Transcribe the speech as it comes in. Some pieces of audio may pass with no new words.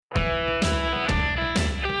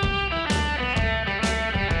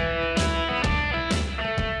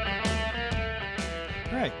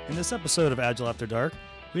this episode of Agile After Dark,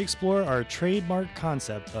 we explore our trademark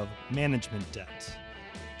concept of management debt.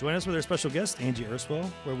 Join us with our special guest, Angie Erswell,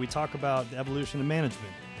 where we talk about the evolution of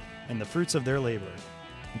management and the fruits of their labor,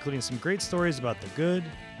 including some great stories about the good,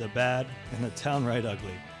 the bad, and the downright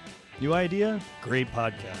ugly. New idea? Great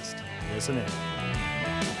podcast. Listen in.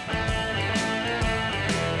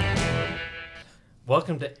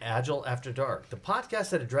 Welcome to Agile After Dark, the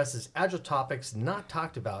podcast that addresses Agile topics not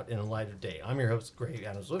talked about in the light of day. I'm your host, Greg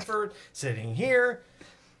Adams-Woodford, sitting here.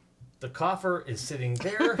 The coffer is sitting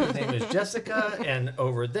there. His name is Jessica, and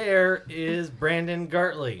over there is Brandon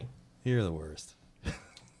Gartley. You're the worst.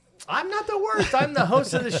 I'm not the worst. I'm the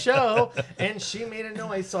host of the show, and she made a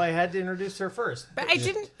noise, so I had to introduce her first. But I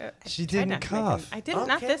didn't. She didn't cough. I did not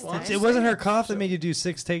Okay, this well, time. It wasn't her cough that made you do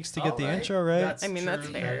 6 takes to get the intro, right? That's I mean, true. that's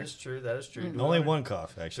fair. That is true. That is true. Only one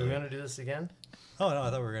cough, Do we actually. want to do this again? Oh, no, I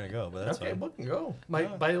thought we were going to go, but that's Okay, fine. we can go.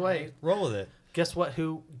 By the way, Roll with it. guess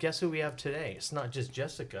who we have today? It's not just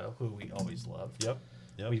Jessica, who we always love. Yep.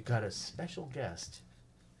 We've got a special guest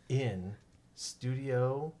in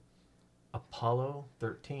Studio Apollo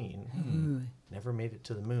 13. Never made it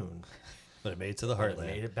to the moon, But it made it to the but it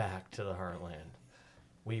made heartland. it back to the heartland.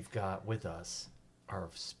 We've got with us our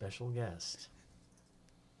special guest.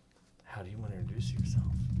 How do you want to introduce yourself?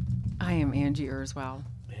 I am Angie Erswell.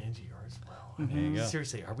 Angie Arswell. There you go.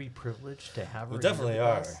 Seriously, are we privileged to have her? We here definitely with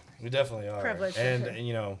are. us? We definitely are. Privilege, for And, sure. and,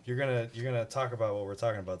 you know, you're gonna talk about what we're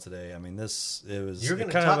talking about today. I mean, it was You're going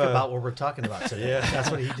to kind talk of about what we're talking about today. Yeah.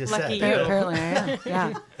 That's what he just Lucky said. you. Apparently I am.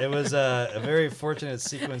 Yeah. It was a very fortunate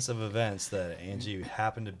sequence of events that Angie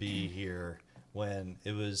happened to be here when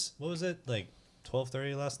it was, what was it, like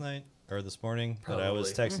 12:30 last night or this morning? That I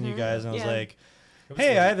was Probably. texting you guys and I was Yeah. like, It was hey,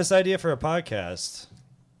 late. I have this idea for a podcast.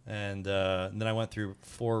 And then I went through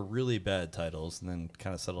 4 really bad titles and then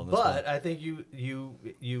kind of settled on this But one. I think you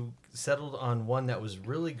settled on one that was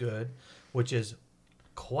really good, which is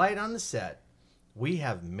quite on the set. We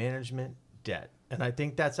have management debt. And I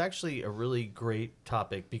think that's actually a really great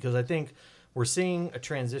topic because I think we're seeing a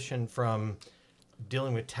transition from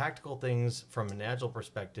dealing with tactical things from an agile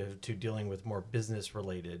perspective to dealing with more business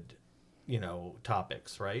related,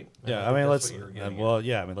 topics, right? Yeah, I think mean, that's let's, what you were getting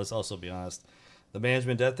at. let's also be honest. The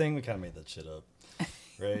management debt thing, we kind of made that shit up.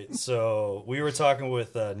 Right, so we were talking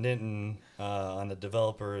with Nitin on the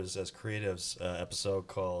Developers as Creatives episode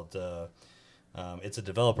called It's a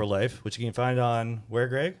Developer Life, which you can find on where,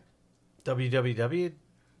 Greg?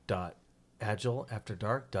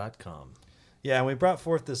 www.agileafterdark.com. Yeah, and we brought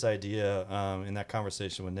forth this idea in that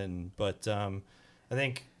conversation with Nitin. But I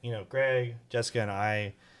think, Greg, Jessica, and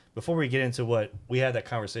I, before we get into what we had that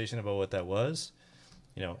conversation about what that was,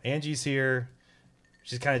 Angie's here.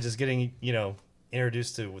 She's kind of just getting,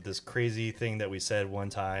 introduced to this crazy thing that we said one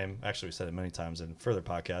time. Actually, we said it many times in further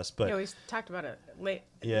podcasts, but Yeah, we talked about it late.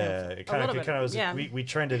 yeah, it kind of was. Yeah. We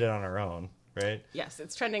trended it on our own, right? Yes,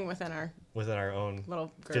 it's trending within our Within our own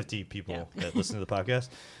little group. 50 people Yeah. that listen to the podcast.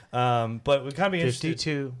 But we kind of be interested.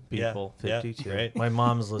 52 people. Yeah, 52. right. My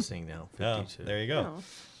mom's listening now. Oh, 52. there you go.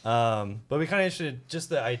 Oh. But we kind of interested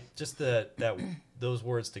that those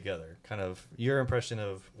words together. Kind of your impression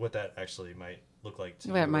of what that actually might look like to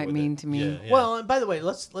What you. it might or mean to me. Yeah, yeah. Well, and by the way,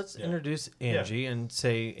 let's Yeah. introduce Angie and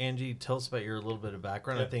say, Angie, tell us about your little bit of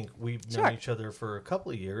background. Yeah. I think we've Sure. known each other for a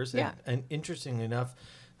couple of years. Yeah. And interestingly enough,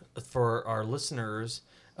 for our listeners,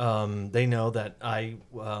 they know that I,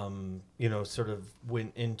 sort of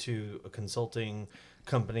went into a consulting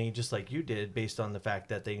company just like you did based on the fact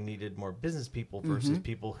that they needed more business people versus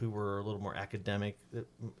people who were a little more academic,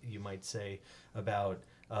 you might say, about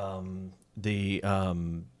the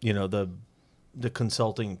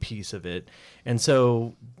consulting piece of it. And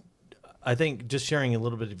so I think just sharing a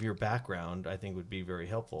little bit of your background, I think would be very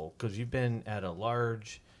helpful because you've been at a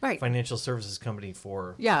large Right. financial services company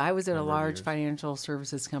for Yeah, I was at a number of large years. financial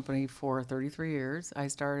services company for 33 years. I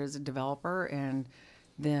started as a developer and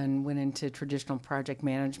then went into traditional project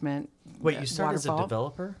management. Wait, you started as a waterfall.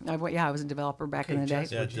 developer? I was a developer back in Okay, the day.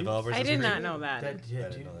 Jess, Yeah, would you- developers. I is did a not great- know that. Yeah,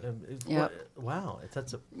 didn't know that. Yep. Wow,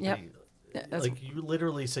 that's a Yep. pretty, That's- like you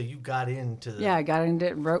literally, so you got into the Yeah, I got into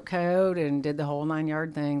it, wrote code and did the whole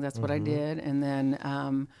 9-yard thing. That's what I Mm-hmm. did. And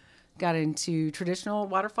then got into traditional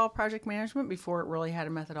waterfall project management before it really had a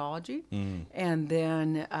methodology. And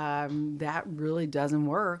then that really doesn't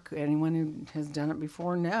work. Anyone who has done it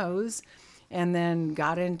before knows. And then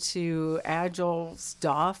got into agile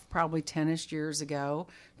stuff probably 10-ish years ago,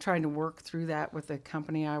 trying to work through that with the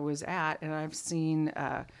company I was at. And I've seen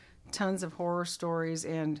tons of horror stories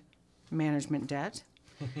and management debt.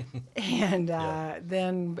 and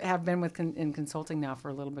then have been in consulting now for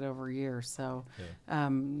a little bit over a year. So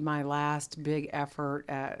my last big effort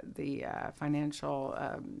at the financial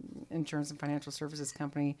insurance and financial services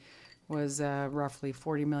company was roughly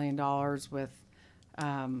 $40 million with,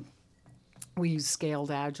 we used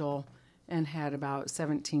Scaled Agile and had about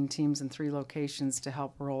 17 teams in 3 locations to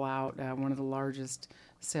help roll out one of the largest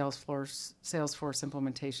Salesforce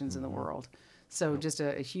implementations in the world. So just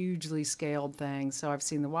a hugely scaled thing. So I've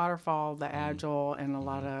seen the waterfall, the agile, and a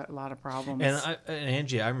lot of problems. And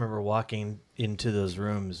Angie, I remember walking into those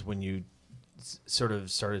rooms when you sort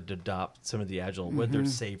of started to adopt some of the agile, whether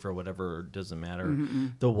it's safe or whatever, doesn't matter.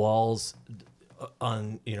 The walls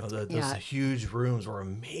on those huge rooms were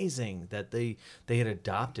amazing that they had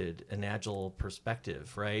adopted an agile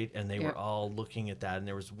perspective, right? And they were all looking at that. And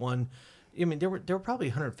there was one. I mean, there were probably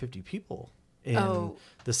 150 people in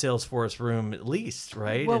the Salesforce room at least,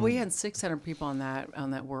 right? Well, and we had 600 people on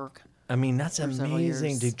that work. I mean, that's for several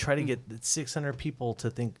amazing years. to try to get 600 people to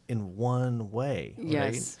think in one way.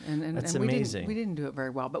 Yes, right? and that's we amazing. We didn't do it very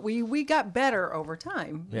well, but we got better over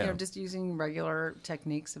time. Yeah. Just using regular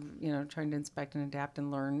techniques of trying to inspect and adapt and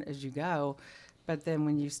learn as you go. But then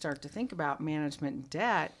when you start to think about management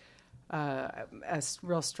debt, a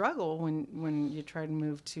real struggle when you try to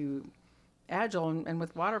move to agile and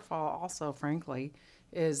with waterfall also, frankly,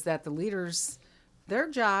 is that the leaders, their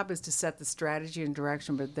job is to set the strategy and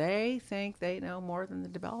direction, but they think they know more than the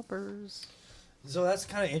developers. So that's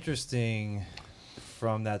kind of interesting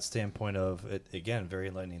from that standpoint of it. Again, very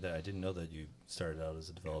enlightening that I didn't know that you started out as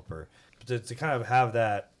a developer, but to kind of have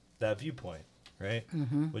that viewpoint, right?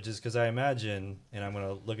 Which is because I imagine, and I'm going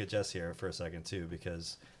to look at Jess here for a second too,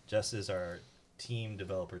 because Jess is our team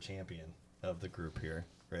developer champion of the group here.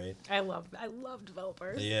 Right. I love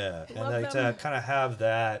developers. Yeah, and Love like them. to kind of have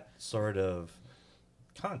that sort of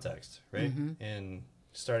context, right? In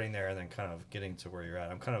starting there and then kind of getting to where you're at.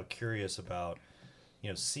 I'm kind of curious about,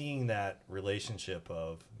 seeing that relationship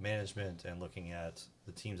of management and looking at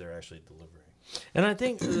the teams that are actually delivering. And I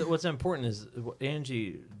think what's important is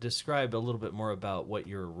Angie described a little bit more about what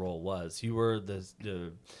your role was. You were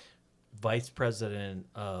the vice president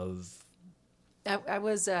of. I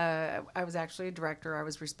was actually a director. I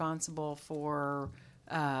was responsible for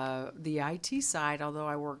the IT side, although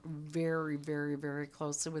I worked very, very, very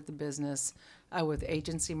closely with the business, with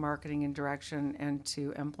agency marketing and direction, and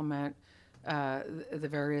to implement the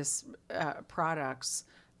various products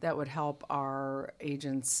that would help our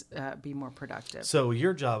agents be more productive. So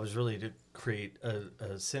your job was really to create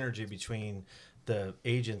a synergy between the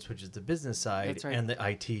agents, which is the business side, That's right. and the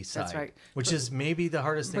IT side, That's right. which is maybe the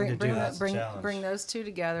hardest thing to do. That's a challenge. Bring those two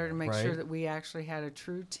together to make Right. sure that we actually had a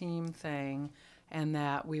true team thing and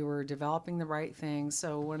that we were developing the right things.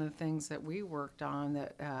 So one of the things that we worked on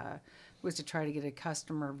that was to try to get a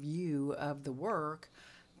customer view of the work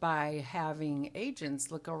by having agents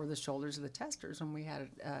look over the shoulders of the testers when we had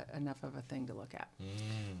enough of a thing to look at.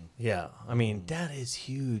 Yeah, I mean that is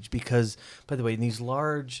huge because, by the way, in these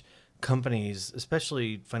large companies,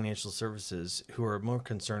 especially financial services, who are more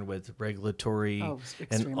concerned with regulatory and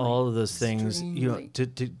extremely. all of those things, Extremely. to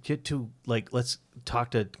get to let's talk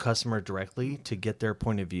to customer directly to get their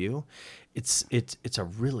point of view. It's a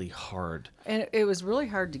really hard. And it was really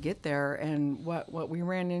hard to get there. And what we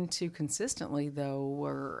ran into consistently, though,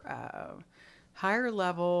 were higher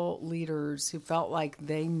level leaders who felt like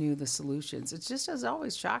they knew the solutions. It just has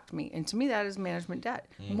always shocked me. And to me, that is management debt.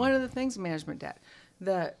 One of the things management debt.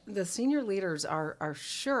 The senior leaders are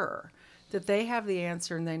sure that they have the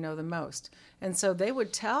answer and they know the most. And so they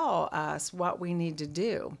would tell us what we need to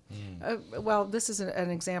do. Well, this is an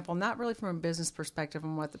example, not really from a business perspective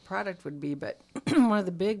on what the product would be, but one of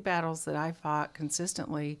the big battles that I fought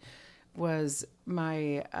consistently was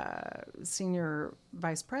my senior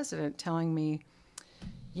vice president telling me,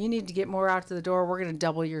 you need to get more out to the door. We're going to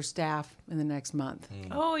double your staff in the next month.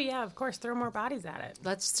 Oh yeah, of course. Throw more bodies at it.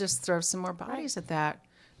 Let's just throw some more bodies at that.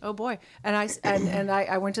 Oh boy! And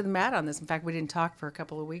I went to the mat on this. In fact, we didn't talk for a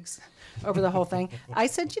couple of weeks over the whole thing. I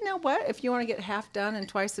said, you know what? If you want to get half done in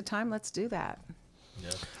twice the time, let's do that.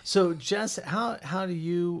 So Jess, how do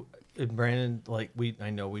you and Brandon, I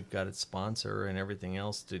know we've got a sponsor and everything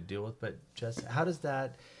else to deal with, but Jess, how does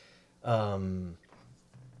that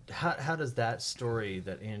how does that story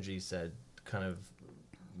that Angie said kind of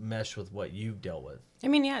mesh with what you've dealt with? I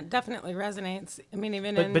mean, yeah, it definitely resonates. I mean,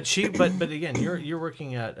 even But again, you're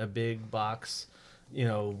working at a big box,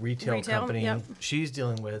 retail company. Yep. She's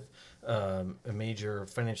dealing with a major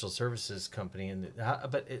financial services company, and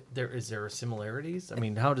is there similarities? I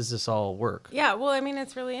mean, how does this all work? Yeah, well, I mean,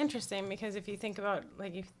 it's really interesting because if you think about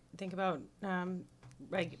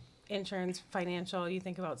insurance, financial, you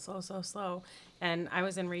think about slow. And I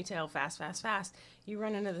was in retail, fast. You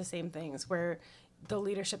run into the same things where the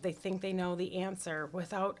leadership, they think they know the answer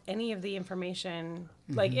without any of the information.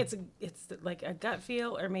 Like it's like a gut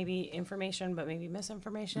feel, or maybe information, but maybe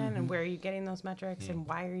misinformation. And where are you getting those metrics, and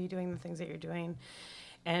why are you doing the things that you're doing?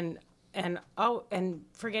 And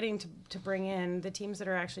forgetting to bring in the teams that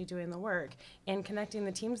are actually doing the work, and connecting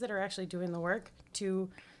the teams that are actually doing the work to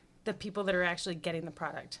the people that are actually getting the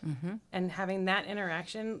product, and having that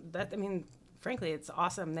interaction. Frankly, it's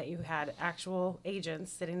awesome that you had actual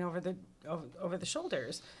agents sitting over the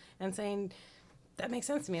shoulders and saying, that makes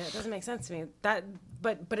sense to me, that doesn't make sense to me. But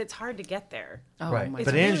it's hard to get there. Oh, Right. my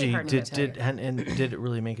But gosh. Angie, hard to did it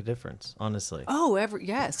really make a difference, honestly? Oh,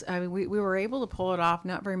 yes. I mean, we were able to pull it off,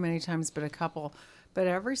 not very many times, but a couple. But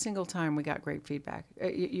every single time we got great feedback.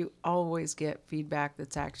 You always get feedback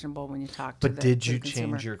that's actionable when you talk to But the did you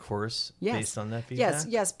consumer. change your course Yes. based on that feedback?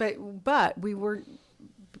 Yes. But we were,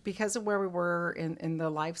 because of where we were in the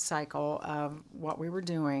life cycle of what we were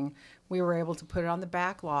doing, we were able to put it on the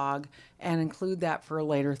backlog and include that for a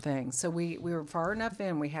later thing. So we were far enough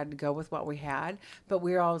in, we had to go with what we had, but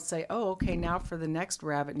we all say, oh, okay, now for the next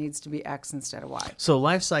rev, it needs to be X instead of Y. So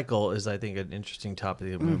life cycle is, I think, an interesting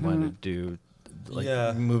topic that we want to do, like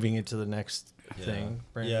Yeah. moving into the next thing.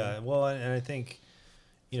 Brandon. Yeah, well, and I think,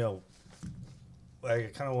 I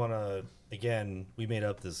kind of want to, again, we made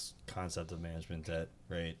up this concept of management debt,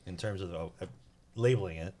 right, in terms of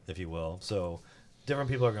labeling it, if you will. So different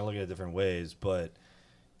people are going to look at it different ways, but,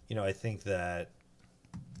 I think that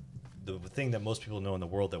the thing that most people know in the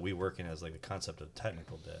world that we work in is like the concept of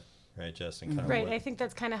technical debt, right, Jess? And kind Right. of I think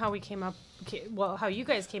that's kind of how we came up. How you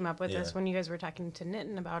guys came up with this Yeah. when you guys were talking to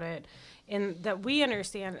Nitin about it, and that we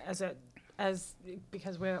understand as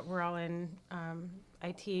because we're all in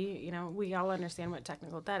IT. We all understand what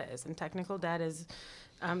technical debt is, and technical debt is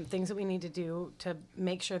things that we need to do to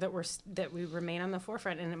make sure that we remain on the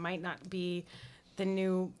forefront. And it might not be the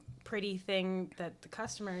new pretty thing that the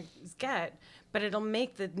customers get, but it'll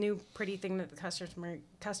make the new pretty thing that the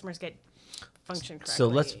customers get function correctly. So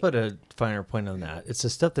let's put a finer point on that. It's the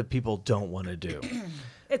stuff that people don't want to do.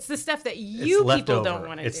 It's the stuff that It's people leftover. don't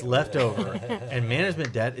want to do. It's leftover. And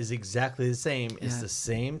management debt is exactly the same. It's Yeah. the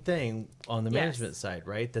same thing on the Yes. management side,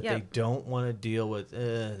 right? That they Yep. don't want to deal with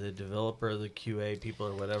the developer, the QA people,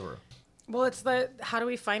 or whatever. Well, it's how do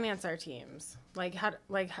we finance our teams?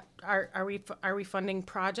 Are we funding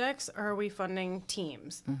projects, or are we funding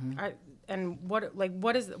teams? And what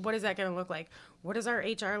is that going to look like? What does our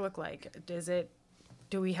HR look like?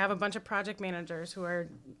 Do we have a bunch of project managers who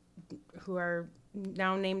are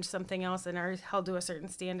now named something else and are held to a certain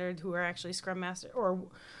standard, who are actually Scrum Master? Or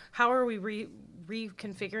how are we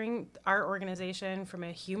reconfiguring our organization from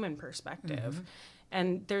a human perspective?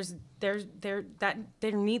 And there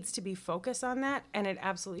needs to be focus on that, and it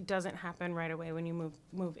absolutely doesn't happen right away when you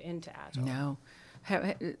move into Agile. No.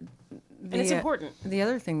 And it's important. The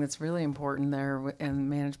other thing that's really important there in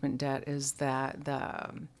management debt is that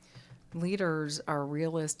the leaders are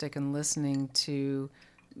realistic and listening to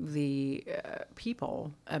the people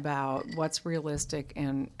about what's realistic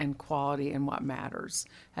and quality and what matters,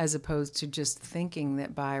 as opposed to just thinking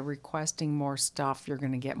that by requesting more stuff, you're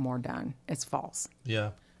going to get more done. It's false.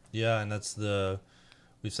 Yeah, and that's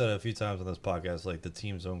we've said it a few times on this podcast, like the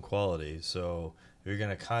team's own quality. So if you're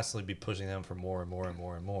going to constantly be pushing them for more and more and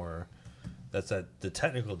more and more, that's the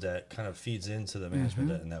technical debt kind of feeds into the management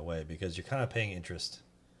debt in that way, because you're kind of paying interest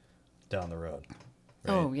down the road.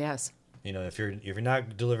 Right? Oh, yes. If you're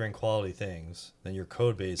not delivering quality things, then your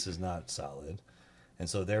code base is not solid, and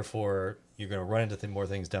so therefore you're going to run into more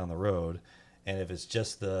things down the road. And if it's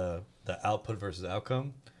just the output versus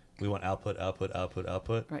outcome, we want output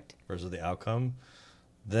Right. versus the outcome,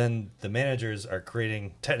 then the managers are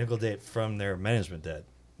creating technical debt from their management debt.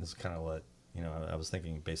 This is kind of what I was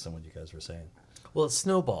thinking based on what you guys were saying. Well, it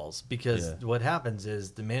snowballs, because Yeah. what happens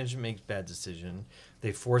is the management makes bad decision.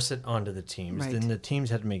 They force it onto the teams. Right. Then the teams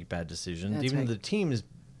have to make bad decisions. That's Even right. the teams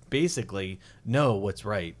basically know what's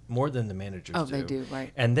right more than the managers Oh, do. they do,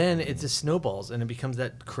 right. And then it just snowballs, and it becomes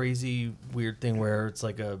that crazy, weird thing where it's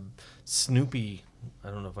like a Snoopy.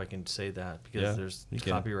 I don't know if I can say that because Yeah, there's you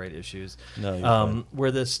can. copyright issues. No, you're fine.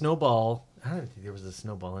 Where the snowball. I don't think there was a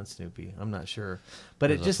snowball in Snoopy. I'm not sure, but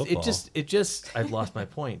There's a it just. I've lost my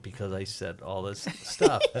point because I said all this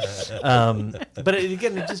stuff. But it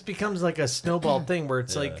just becomes like a snowball thing where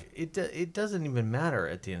it's Yeah. like it doesn't even matter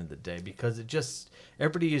at the end of the day, because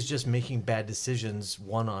everybody is just making bad decisions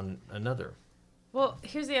one on another. Well,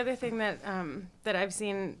 here's the other thing that that I've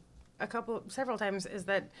seen several times is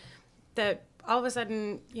that that all of a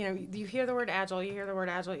sudden, you hear the word agile,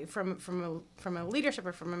 from a leadership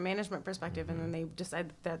or from a management perspective, and then they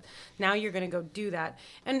decide that now you're going to go do that.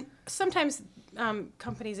 And sometimes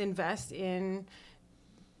companies invest in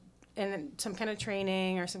some kind of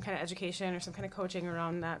training or some kind of education or some kind of coaching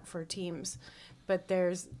around that for teams, but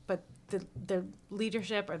the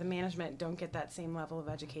leadership or the management don't get that same level of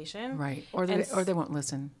education, Right. Or they won't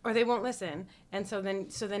listen. Or they won't listen, and so then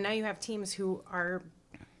now you have teams who are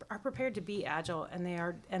prepared to be agile, and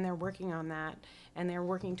they're working on that, and they're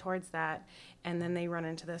working towards that, and then they run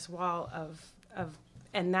into this wall of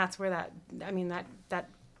and that's where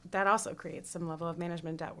that also creates some level of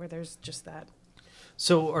management debt where there's just that.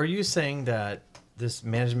 So are you saying that this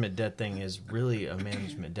management debt thing is really a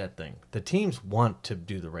management debt thing? The teams want to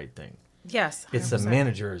do the right thing. Yes, 100%. It's the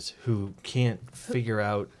managers who can't figure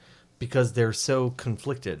out because they're so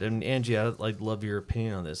conflicted. And Angie, I'd love your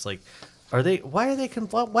opinion on this. Like,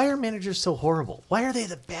 why are managers so horrible? Why are they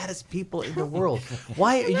the baddest people in the world?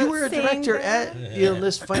 Why you were a director at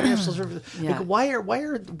this financial service? Yeah. Like,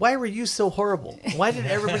 why were you so horrible? Why did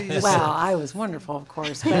everybody just Well, I was wonderful, of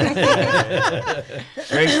course. But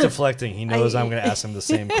Greg's deflecting. He knows I'm going to ask him the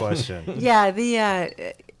same question. yeah,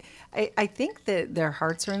 I think that their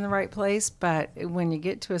hearts are in the right place, but when you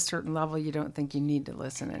get to a certain level, you don't think you need to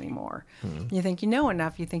listen anymore. Mm-hmm. You think you know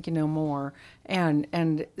enough, you think you know more.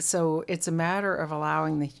 And so it's a matter of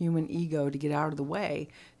allowing the human ego to get out of the way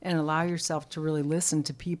and allow yourself to really listen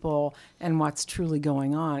to people and what's truly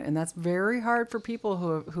going on. And that's very hard for people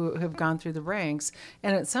who have gone through the ranks.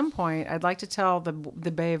 And at some point, I'd like to tell the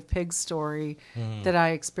Bay of Pigs story that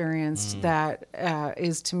I experienced that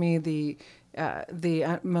is to me the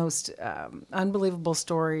most unbelievable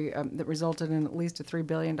story that resulted in at least a $3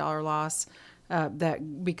 billion loss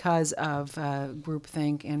that because of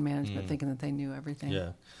groupthink and management thinking that they knew everything.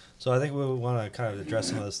 Yeah. So I think we want to kind of address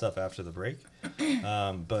some of this stuff after the break.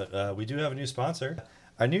 But we do have a new sponsor.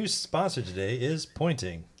 Our new sponsor today is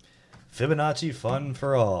Pointing. Fibonacci Fun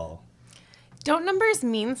for All. Don't numbers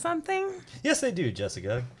mean something? Yes, they do,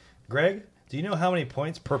 Jessica. Greg, do you know how many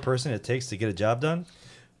points per person it takes to get a job done?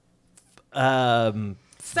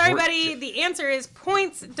 Sorry, buddy. The answer is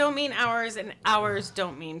points don't mean hours, and hours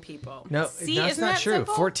don't mean people. No, See, that's isn't not that true.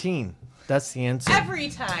 simple? 14. That's the answer. Every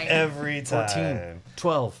time. Every time. 14.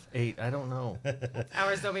 12. 8. I don't know.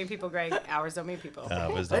 Hours don't mean people, Greg. Hours don't mean people.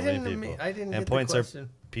 Was I not many didn't people. I didn't And get points the are question.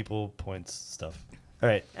 people, points, stuff. All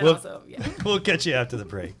right. And also, yeah. We'll catch you after the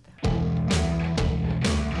break.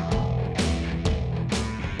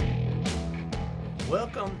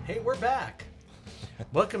 Welcome. Hey, we're back.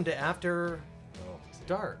 Welcome to After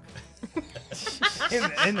Dark.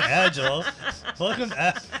 In the Agile. Welcome to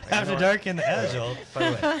After Dark in the Agile. By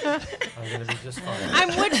the way, I'm going to be just fine.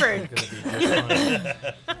 I'm Woodford. I'm going to be just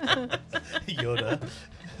fine. Yoda.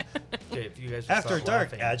 Okay, if you guys will After stop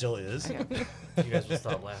Dark, laughing, Agile is. if you guys will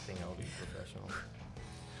stop laughing, I'll be professional.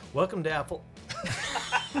 Welcome to Apple.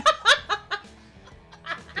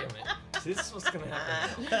 Damn it. See, this is what's going to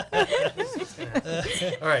happen. This is what's going to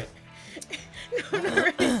happen. All right.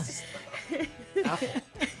 Apple.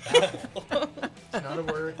 It's not a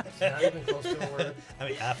word. It's not even close to a word. I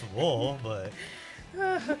mean, affable, but.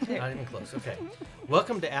 Not even close. Okay.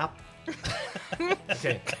 Welcome to App.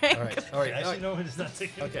 Okay. All right. All right. Actually, no, it's not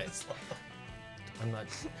taking Okay. it slow. I'm not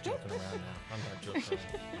joking around now. I'm not joking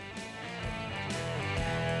around.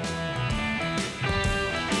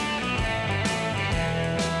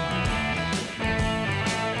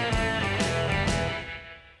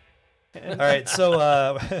 All right,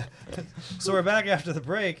 so so we're back after the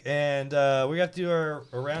break, and we got to do our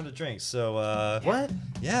round of drinks. So What?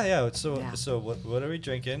 yeah. So Yeah. so what are we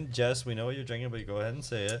drinking? Jess, we know what you're drinking, but you go ahead and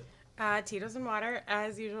say it. Tito's and water,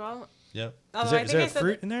 as usual. Yep. Although I Is think there I said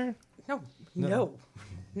fruit in there?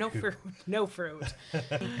 No fruit. No fruit.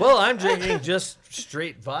 Well, I'm drinking just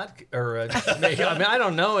straight vodka, or I mean, I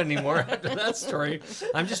don't know anymore after that story.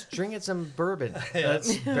 I'm just drinking some bourbon.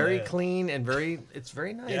 That's very clean and it's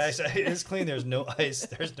very nice. Yeah, it's clean. There's no ice.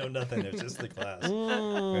 There's no nothing. There's just the glass.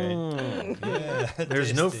 Right. Yeah,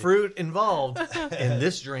 There's no tasty. fruit involved in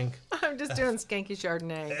this drink. I'm just doing skanky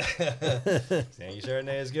Chardonnay. Sandy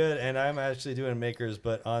Chardonnay is good, and I'm actually doing Makers,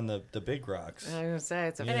 but on the big rocks. I was gonna say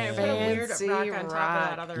it's a And I put a weird fancy rock on top of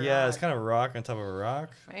that other Yeah, rock. it's kind of a rock on top of a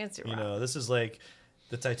rock. fancy You rock. know, this is like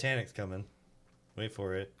the Titanic's coming. Wait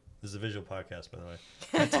for it. This is a visual podcast, by the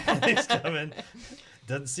way. Titanic's coming.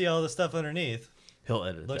 Doesn't see all the stuff underneath. He'll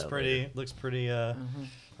edit. Looks that pretty. later. Looks pretty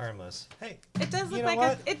harmless. Hey, It does You look know like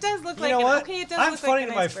what? it does look you like know an, what? okay. It does I'm look funny like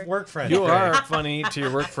to an my iceberg. work friends. You Greg. are funny to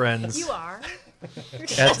your work friends. You are.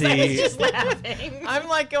 At the Just laughing. I'm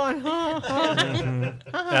like going,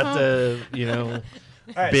 at the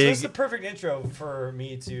All right, big. so this is the perfect intro for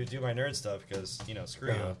me to do my nerd stuff because screw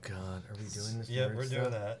you. Oh God, are we doing this? Yeah, nerd we're stuff?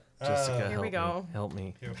 doing that. Jessica, Here we go. Help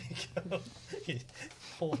me. Here we go.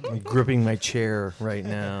 Hold I'm on. gripping my chair right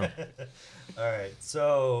now. All right,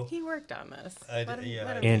 so He worked on this. I Let did- him- yeah,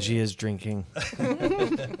 let I him- Angie is drinking.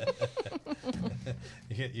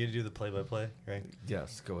 you do the play-by-play, right?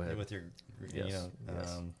 Yes, go ahead. With your, Yes,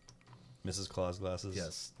 yes. Mrs. Claus glasses.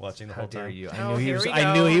 Yes. Watching the How whole dare time. you? Oh, here we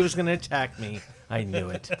I knew go. he was going to attack me. I knew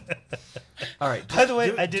it. All right. By the way,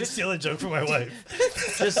 ju- I did steal a joke from my wife.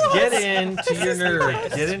 Just get into your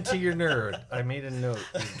nerd. Get into your nerd. I made a note.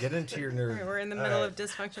 Get into your nerd. We're in the middle of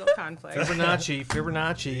dysfunctional conflict. Fibonacci.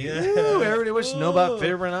 Ooh, everybody wants to know about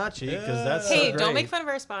Fibonacci because that's so Hey, great. don't make fun of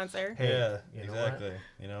our sponsor. Hey, Yeah, you know what? exactly.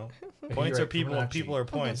 You're Points are right, people, Fibonacci. and people are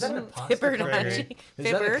points. Is that a pasta Fibonacci. Is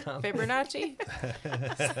that a Fibber. com- Fibonacci.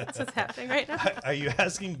 That's what's happening right now. Are you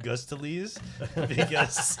asking Gus to leave?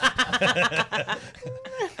 Because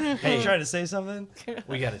Hey. you trying to say something?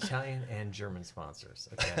 We got Italian and German sponsors.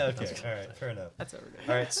 Okay. Okay, all right, fair enough. That's what we're doing.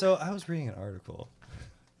 All right, so I was reading an article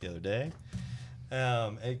the other day.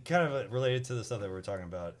 It kind of related to the stuff that we were talking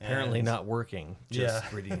about. Apparently and- not working. Just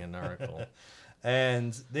Yeah. reading an article.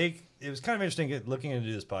 And it was kind of interesting looking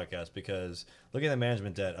into this podcast because looking at the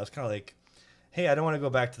management debt, I was kind of like, hey, I don't want to go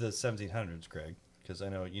back to the 1700s, Craig, because I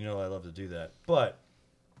know I love to do that. But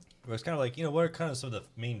it was kind of like, what are kind of some of the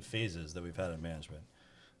main phases that we've had in management?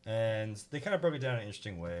 And they kind of broke it down in an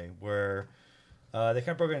interesting way where they kind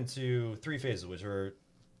of broke it into 3 phases, which were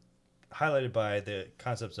highlighted by the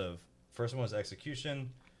concepts of first one was execution,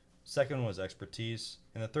 second one was expertise,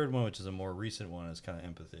 and the third one, which is a more recent one, is kind of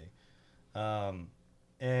empathy.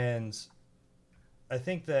 And I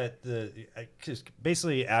think that cause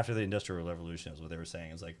basically after the Industrial Revolution is what they were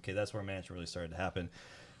saying. Is like, okay, that's where management really started to happen.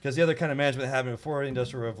 Because the other kind of management that happened before the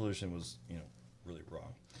Industrial Revolution was, really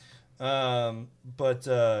wrong. But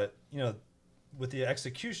with the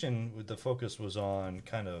execution, the focus was on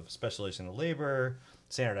kind of specialization of labor,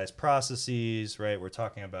 standardized processes, right? We're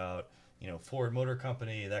talking about, Ford Motor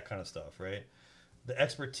Company, that kind of stuff, right? The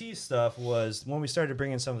expertise stuff was when we started to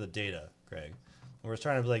bring in some of the data, Greg. We're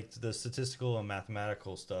trying to like the statistical and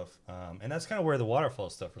mathematical stuff, and that's kind of where the waterfall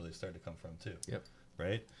stuff really started to come from too. Yep.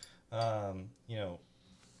 Right.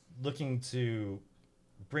 Looking to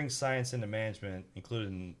bring science into management,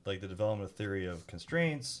 including like the development of theory of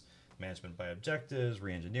constraints, management by objectives,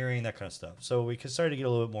 reengineering, that kind of stuff. So we could start to get a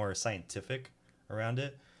little bit more scientific around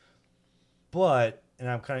it. But, and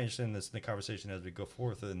I'm kind of interested in this in the conversation as we go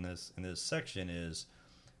forth in this section, is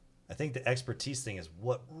I think the expertise thing is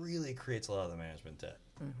what really creates a lot of the management debt,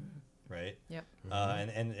 right? Yep.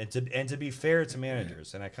 And to be fair to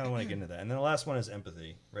managers, and I kind of want to get into that. And then the last one is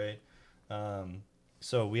empathy, right?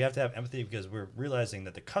 So we have to have empathy because we're realizing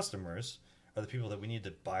that the customers are the people that we need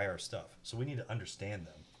to buy our stuff. So we need to understand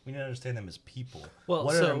them. We need to understand them as people. Well,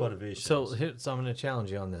 what are their motivations? So I'm going to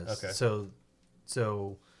challenge you on this. Okay.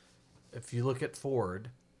 So if you look at Ford,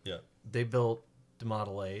 yeah. they built the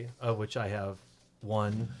Model A, of which I have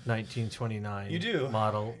one 1929 You do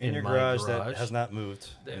model in your my garage that has not moved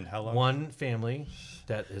in how long? One family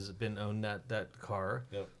that has been owned that car.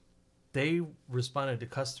 Yep. They responded to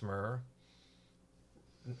customer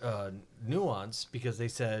nuance because they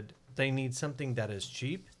said they need something that is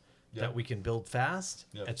cheap, Yep. that we can build fast,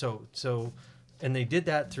 Yep. and and they did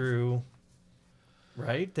that through.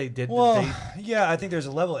 Right? They did. Well, yeah, I think there's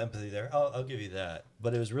a level of empathy there. I'll give you that.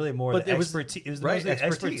 But it was really more But the it was- expertise. It was right, mostly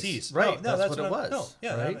expertise. expertise. Right, No, that's what it I'm- was, No,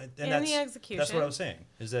 yeah, right? and And that's the execution. That's what I was saying.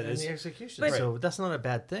 Is that and it's the execution. But- So that's not a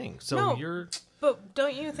bad thing. So No. you're. But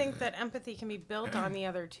don't you think that empathy can be built on the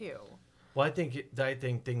other two? Well, I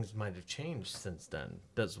think things might have changed since then.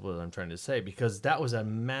 That's what I'm trying to say, because that was a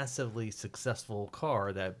massively successful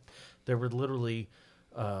car that there were literally,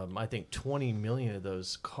 I think, 20 million of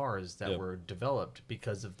those cars that Yep. were developed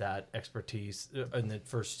because of that expertise in the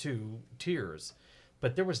first 2 tiers.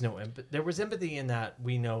 But there was no there was empathy in that.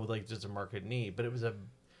 We know like there's a market need, but it was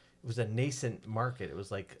a nascent market. It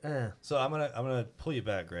was like, So I'm gonna pull you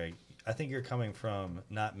back, Greg. I think you're coming from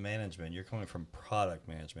not management. You're coming from product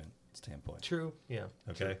management standpoint. true, yeah,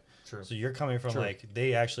 Okay. true. So you're coming from True. like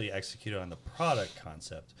they actually executed on the product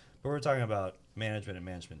concept, but we're talking about management and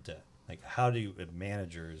management debt. Like how do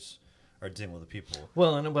managers are dealing with the people?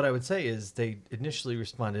 Well, and what I would say is they initially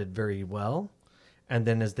responded very well, and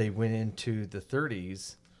then as they went into the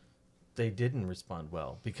 30s, they didn't respond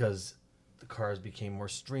well because the cars became more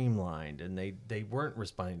streamlined, and they weren't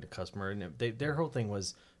responding to customer, and their whole thing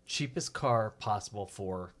was cheapest car possible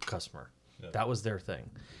for customer. Yeah. That was their thing.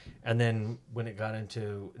 And then when it got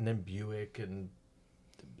into, and then Buick and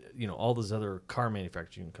all those other car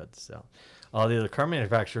manufacturers, you can cut this out. All the other car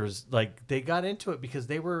manufacturers, like, they got into it because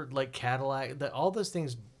they were like Cadillac. That all those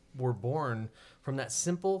things were born from that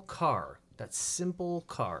simple car.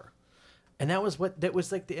 And that was like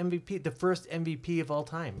the MVP, the first MVP of all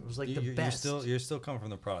time. It was like the best. You're still coming from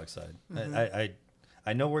the product side. Mm-hmm.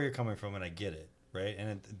 I know where you're coming from, and I get it, right?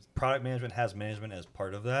 And product management has management as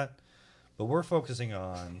part of that, but we're focusing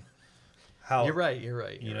on how You're right.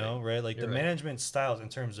 right? Like You're the right. management styles in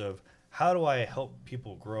terms of how do I help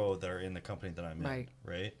people grow that are in the company that I'm in,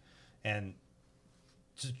 right? And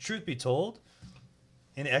truth be told,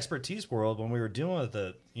 in the expertise world, when we were dealing with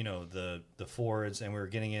the Fords and we were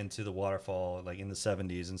getting into the waterfall like in the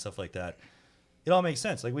 70s and stuff like that, it all makes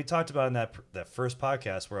sense. Like we talked about in that first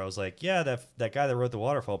podcast where I was like, yeah, that guy that wrote the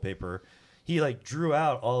waterfall paper, he like drew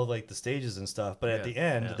out all of like the stages and stuff, but at the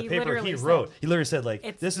end, the He paper literally he said, wrote, he literally said like,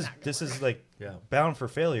 "It's this not gonna is like Yeah. bound for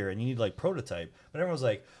failure, and you need like prototype. But everyone's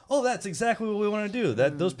like, oh, that's exactly what we want to do.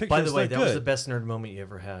 That those pictures By the way, look that good. was the best nerd moment you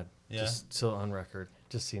ever had. Yeah. Just so on record,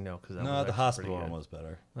 just so you know, because No, the actually hospital pretty one good. was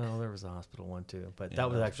better. Well, there was a hospital one too, but Yeah, that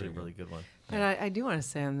was that was actually a pretty really good one. But I do want to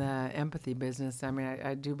say on the empathy business, I mean,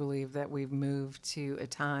 I do believe that we've moved to a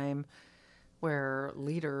time where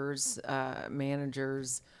leaders,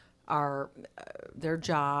 managers, their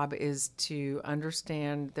job is to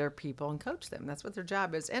understand their people and coach them. That's what their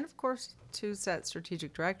job is. And of course, to set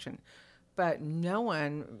strategic direction. But no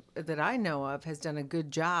one that I know of has done a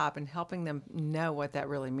good job in helping them know what that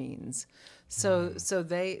really means. So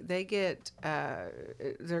they get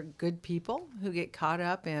they're good people who get caught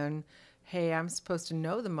up in, hey, I'm supposed to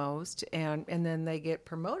know the most, and then they get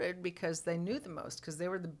promoted because they knew the most, because they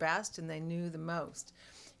were the best and they knew the most.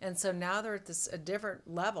 And so now they're at a different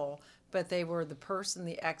level, but they were the person,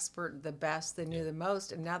 the expert, the best, they knew the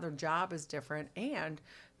most, and now their job is different. And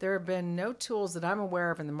there have been no tools that I'm aware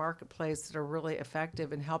of in the marketplace that are really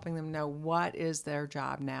effective in helping them know what is their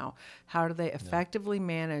job now. How do they effectively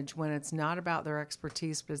manage when it's not about their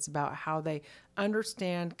expertise, but it's about how they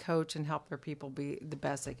understand, coach, and help their people be the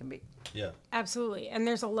best they can be. Yeah. Absolutely. And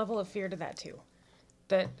there's a level of fear to that too.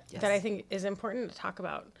 That I think is important to talk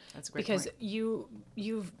about. That's a great because point.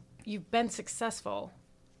 you've been successful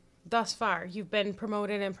thus far. You've been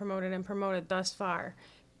promoted and promoted and promoted thus far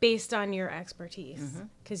based on your expertise,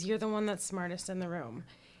 because you're the one that's smartest in the room.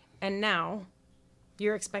 And now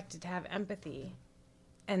you're expected to have empathy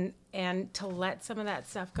and to let some of that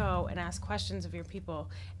stuff go and ask questions of your people.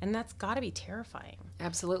 And that's got to be terrifying.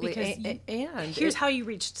 Absolutely. Because And here's how you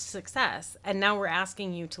reached success, and now we're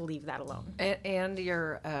asking you to leave that alone. And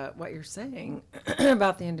your what you're saying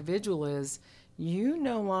about the individual is you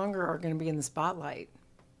no longer are going to be in the spotlight.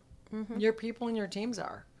 Your people and your teams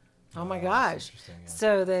are. Oh my gosh! interesting, yeah.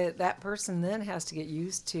 So that person then has to get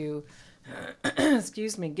used to,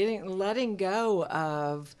 excuse me, letting go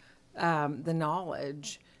of the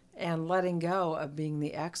knowledge and letting go of being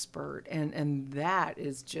the expert, and that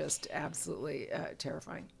is just absolutely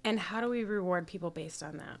terrifying. And how do we reward people based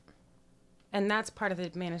on that? And that's part of the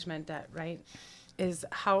management debt, right? Is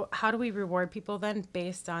how do we reward people then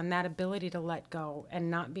based on that ability to let go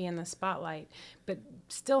and not be in the spotlight, but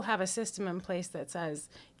still have a system in place that says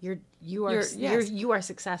you are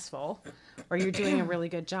successful, or you're doing a really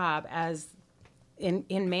good job as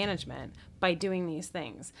in management by doing these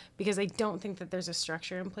things. Because I don't think that there's a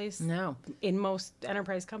structure in place No. in most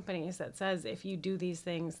enterprise companies that says if you do these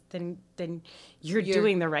things, then you're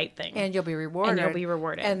doing the right thing. And you'll be rewarded. And you'll be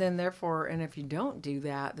rewarded. And then therefore, and if you don't do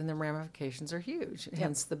that, then the ramifications are huge.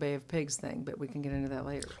 Hence the Bay of Pigs thing, but we can get into that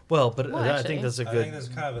later. Well, but Well, I actually- think that's a I good. think that's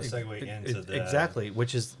kind of a segue into that. Exactly,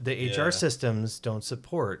 which is the HR Yeah. systems don't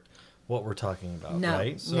support what we're talking about, No.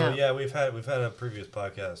 right? So No. yeah, we've had a previous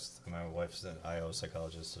podcast. My wife's an IO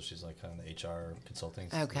psychologist, so she's like kind of the HR consulting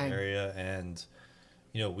Okay. area, and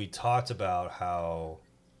we talked about how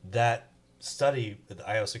that study, the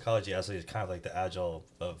IO psychology, actually is kind of like the agile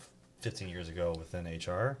of 15 years ago within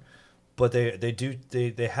HR, but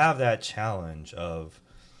they have that challenge of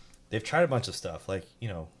they've tried a bunch of stuff, like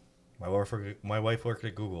my wife worked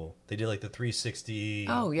at Google. They did like the 360.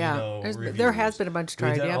 Oh, yeah. There reviews. has been a bunch We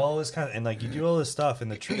tried, did yeah. all this kind of, and like you do all this stuff, and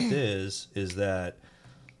the truth is that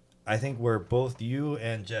I think where both you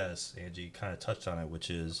and Jess, Angie, kind of touched on it, which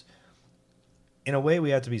is in a way we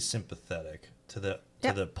have to be sympathetic to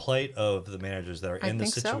the plight of the managers that are I in the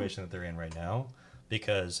think so. situation that they're in right now,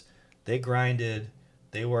 because they grinded,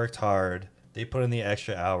 they worked hard, they put in the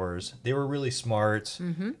extra hours, they were really smart,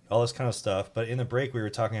 Mm-hmm. all this kind of stuff. But in the break, we were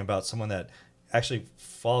talking about someone that actually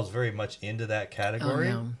falls very much into that category.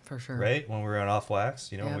 Oh, yeah, for sure. Right? When we were on Off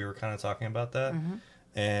Wax, Yep. we were kind of talking about that. Mm-hmm.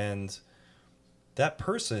 And that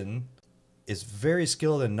person is very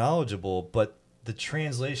skilled and knowledgeable, but the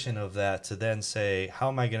translation of that to then say, how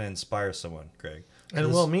am I going to inspire someone, Greg? And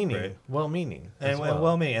This- well-meaning, right? well-meaning, And as well.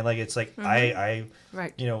 well-meaning, and like it's like I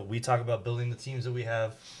Right. you know, we talk about building the teams that we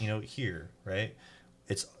have, you know, here, right?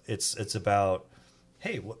 It's about,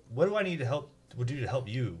 hey, what do I need to do to help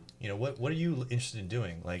you? You know, what are you interested in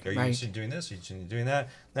doing? Like, are you Right. interested in doing this? Are you interested in doing that?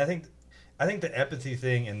 And I think the empathy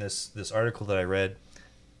thing in this article that I read,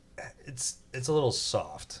 it's a little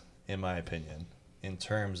soft in my opinion in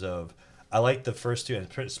terms of. I like the first two, and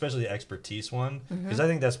especially the expertise one, because I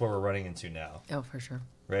think that's what we're running into now, Oh, for sure.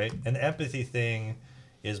 right? And the empathy thing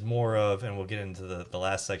is more of, and we'll get into the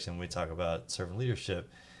last section when we talk about servant leadership,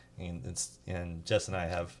 and Jess and I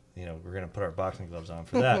have, you know, we're going to put our boxing gloves on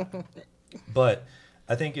for that. But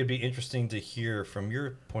I think it'd be interesting to hear from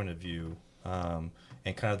your point of view, and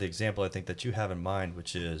kind of the example I think that you have in mind,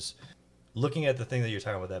 which is looking at the thing that you're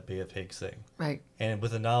talking about, that Bay of Pigs thing, Right. and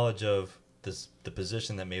with the knowledge of the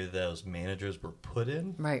position that maybe those managers were put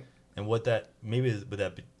in, Right. and what that maybe would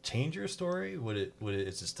that change your story? Would it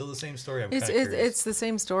is it still the same story? I'm It's kind of curious. it's the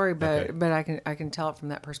same story, but Okay. but I can tell it from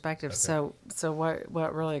that perspective. So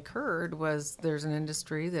what really occurred was there's an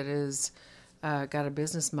industry that is got a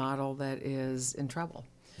business model that is in trouble,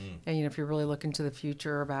 and you know if you're really looking to the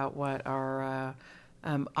future about what our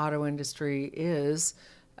auto industry is.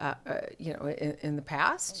 You know, in the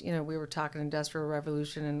past, you know, we were talking Industrial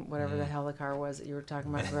Revolution and whatever the hell the car was that you were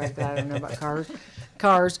talking about, Greg, that I don't know about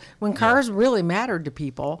cars. When cars really mattered to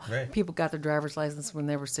people, Right. people got their driver's license when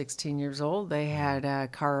they were 16 years old. They had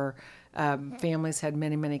families had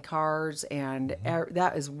many cars, and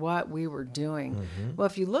that is what we were doing. Well,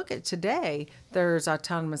 if you look at today, there's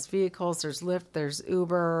autonomous vehicles, there's Lyft, there's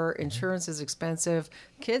Uber, insurance is expensive.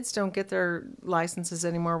 Kids don't get their licenses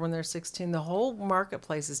anymore when they're 16. The whole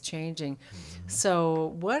marketplace is changing.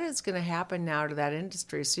 So what is going to happen now to that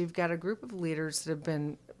industry? So you've got a group of leaders that have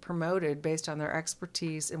been promoted based on their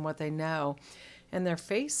expertise and what they know, and they're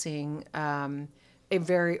facing a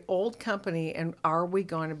very old company. And are we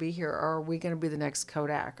going to be here? Or are we going to be the next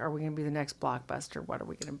Kodak? Are we going to be the next Blockbuster? What are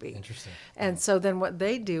we going to be? Interesting. And so then what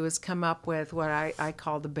they do is come up with what I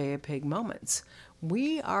call the Bay of Pig moments.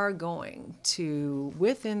 We are going to,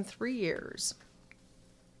 within 3 years,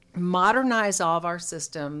 modernize all of our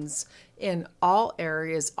systems in all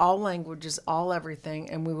areas, all languages, all everything,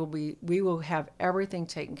 and we will have everything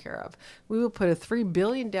taken care of. We will put a $3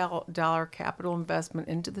 billion capital investment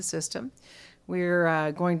into the system.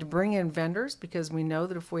 We're going to bring in vendors because we know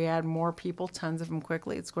that if we add more people, tons of them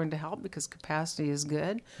quickly, it's going to help because capacity is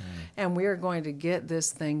good. And we are going to get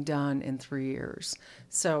this thing done in 3 years.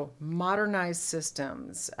 So modernized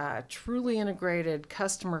systems, truly integrated,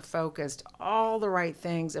 customer focused, all the right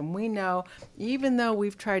things. And we know, even though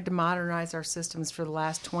we've tried to modernize our systems for the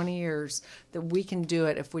last 20 years, that we can do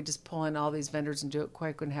it if we just pull in all these vendors and do it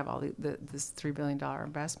quick and have all this $3 billion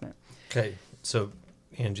investment. Okay, so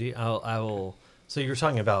Angie, I will. So you're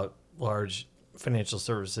talking about large financial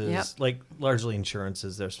services, Yep. like largely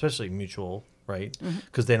insurances. They're especially mutual, right?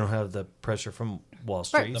 Because they don't have the pressure from Wall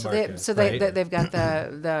Street. Right. The So market, they've got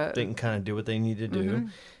the They can kind of do what they need to do.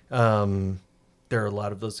 Mm-hmm. There are a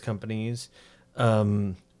lot of those companies.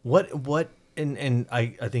 What and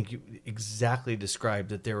I think you exactly described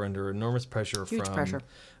that they're under enormous pressure Huge from pressure.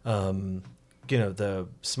 You know, the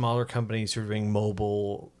smaller companies who are doing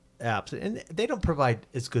mobile apps, and they don't provide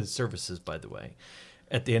as good services, by the way,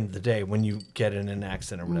 at the end of the day when you get in an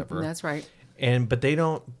accident or whatever. That's right. But they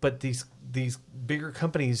don't. But these bigger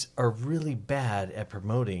companies are really bad at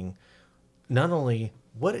promoting. Not only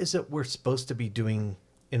what is it we're supposed to be doing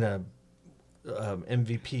in a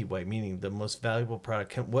MVP way, meaning the most valuable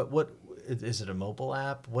product. What is it? A mobile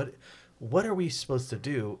app? What are we supposed to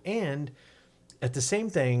do? And at the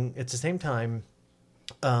same time,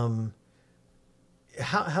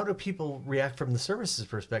 how do people react from the services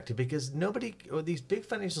perspective? Because these big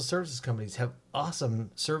financial services companies have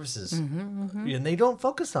awesome services, and they don't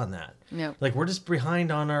focus on that. No. Like we're just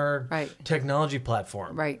behind on our Right. technology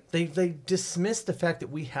platform. Right. They dismiss the fact that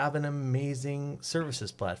we have an amazing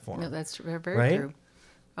services platform. No, that's very Right? true.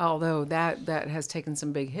 Although that has taken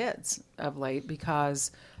some big hits of late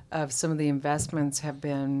because of some of the investments have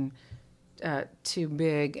been too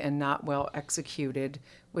big and not well executed,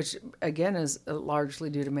 which again is largely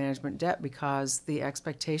due to management debt because the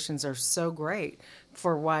expectations are so great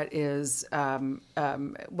for what is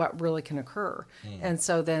what really can occur, and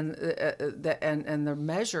so then the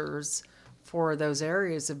measures for those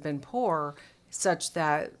areas have been poor, such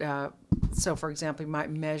that so for example you might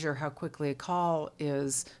measure how quickly a call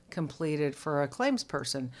is completed for a claims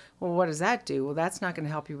person. Well, what does that do? Well, that's not going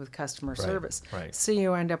to help you with customer service. right. So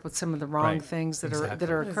you end up with some of the wrong Right. things that Exactly.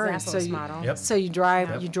 are occurring. The So Zappos you, model. Yep. so you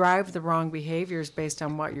drive the wrong behaviors based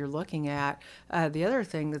on what you're looking at. The other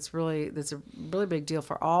thing that's a really big deal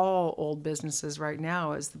for all old businesses right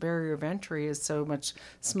now is the barrier of entry is so much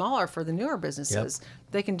smaller for the newer businesses.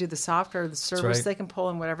 They can do the software, the service, right. they can pull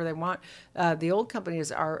in whatever they want. The old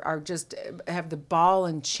companies are just have the ball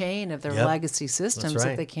and chain of their Yep. legacy systems right.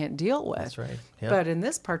 that they can't deal with. That's right. Yep. But in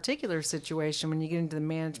this particular situation, when you get into the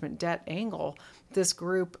management debt angle, this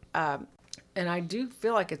group, and I do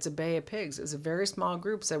feel like it's a Bay of Pigs, it's a very small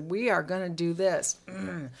group, said, we are going to do this.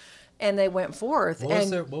 And they went forth.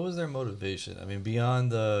 What was their motivation? I mean,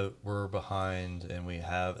 beyond the we're behind and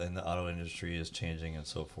the auto industry is changing and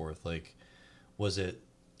so forth. Like, was it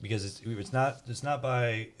because they're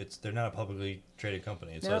not a publicly traded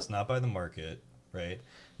company, so Nope. it's not by the market, right?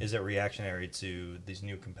 Is it reactionary to these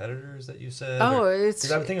new competitors that you said? Oh,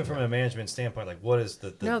 because I'm thinking from a management standpoint, like what is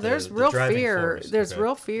the no, there's the real driving fear. force? There's Okay.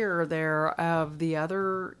 real fear there of the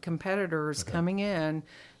other competitors coming in,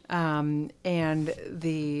 and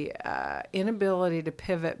the inability to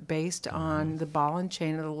pivot based on the ball and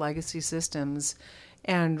chain of the legacy systems,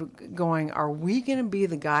 and going, are we going to be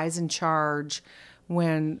the guys in charge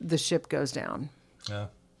when the ship goes down? Yeah.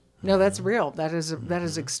 No, that's real. That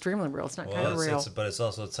is extremely real. It's not kind of Well, real. but it's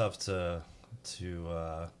also tough to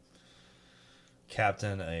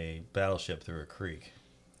captain a battleship through a creek.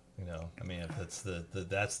 You know, I mean, if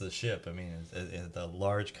that's the ship. I mean, the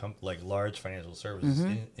large large financial services,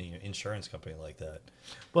 insurance company like that.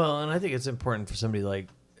 Well, and I think it's important for somebody like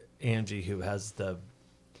Angie who has the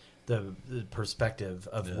perspective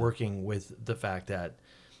of working with the fact that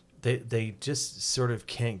they just sort of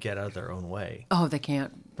can't get out of their own way. Oh, they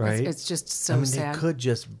can't. Right? It's just so I mean, sad. they could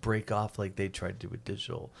just break off like they tried to do with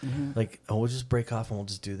digital. Like, oh, we'll just break off and we'll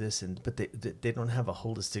just do this, but they don't have a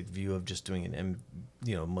holistic view of just doing an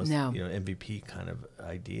MVP kind of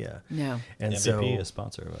idea. No. And MVP so is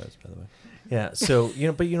sponsor of us, by the way. yeah, so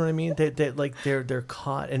but you know what I mean. They're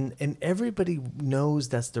caught, and everybody knows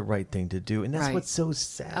that's the right thing to do, and that's Right. what's so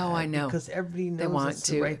sad. Oh, I know. because everybody knows They want that's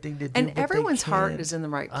to. the right thing to do, And but they everyone's heart can't. is in the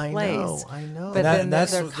right I place. know. But then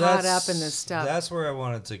they're caught up in this stuff. That's where I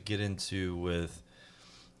wanted to get into with,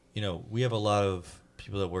 we have a lot of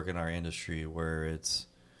people that work in our industry where it's,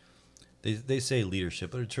 they say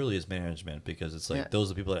leadership, but it truly is management because it's like Yeah. those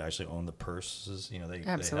are the people that actually own the purses. They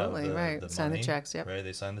Absolutely, they have right. the Sign the money, checks, yep. right.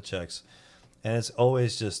 They sign the checks, and it's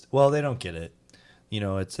always just they don't get it.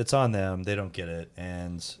 It's on them. They don't get it,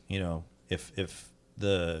 and if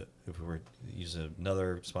we were using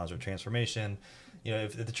another sponsor transformation,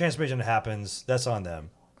 if the transformation happens, that's on them,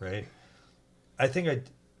 right? I think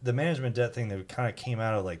the management debt thing that kind of came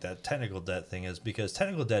out of like that technical debt thing is because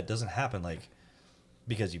technical debt doesn't happen like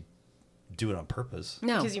because you do it on purpose.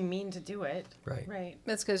 No. Because you mean to do it. Right. Right.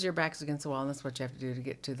 That's because your back's against the wall, and that's what you have to do to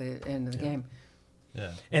get to the end of the game.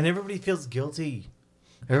 Yeah. And everybody feels guilty.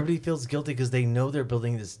 Everybody feels guilty because they know they're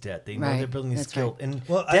building this debt. They know Right. they're building this That's guilt, right. and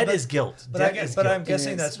Well, debt is guilt. But Debt is guilt. I'm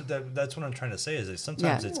guessing is. that's what I'm trying to say is that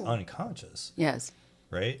sometimes Yeah. it's unconscious, Yes.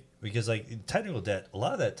 right? Because like technical debt, a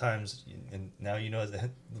lot of that times, and now as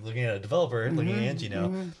looking at a developer, looking at Angie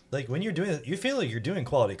now, like when you're doing it, you feel like you're doing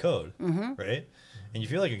quality code, right? And you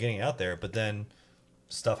feel like you're getting out there, but then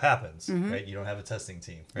stuff happens, right? You don't have a testing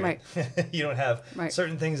team, right? You don't have Right.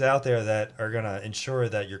 certain things out there that are going to ensure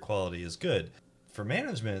that your quality is good. For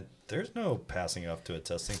management, there's no passing off to a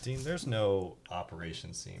testing team. There's no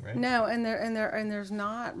operations team, right? No, and there's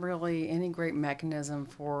not really any great mechanism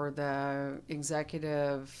for the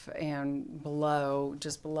executive and below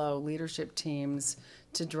leadership teams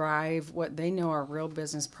to drive what they know are real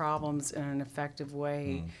business problems in an effective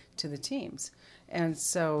way to the teams. And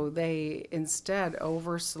so they instead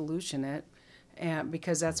over solution it, and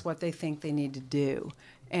because that's what they think they need to do.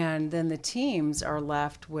 And then the teams are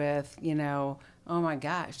left with, oh my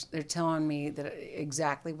gosh, they're telling me that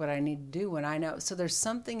exactly what I need to do when I know. So there's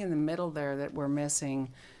something in the middle there that we're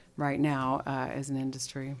missing right now as an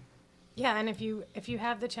industry. Yeah, and if you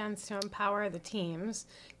have the chance to empower the teams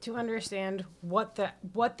to understand what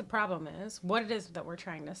the problem is, what it is that we're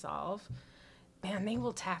trying to solve, man, they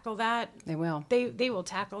will tackle that. They will. They will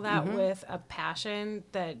tackle that with a passion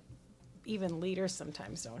that even leaders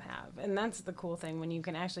sometimes don't have. And that's the cool thing when you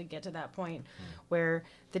can actually get to that point where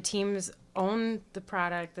the teams own the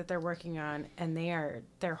product that they're working on and they're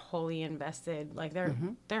wholly invested, like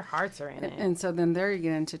their hearts are in it. And so then there you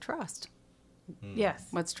get into trust. Yes.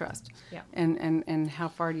 What's trust? Yeah. And how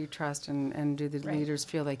far do you trust, and do the Right. leaders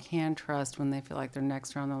feel they can trust when they feel like they're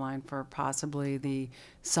next around the line for possibly the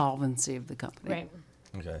solvency of the company? Right.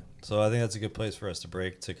 Okay, so I think that's a good place for us to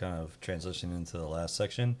break to kind of transition into the last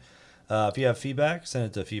section. If you have feedback, send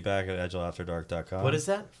it to feedback@agileafterdark.com. What is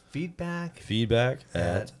that? Feedback? Feedback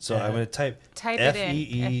at. So I'm going to type Type it in.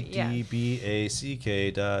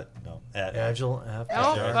 FEEDBACK dot. No, at.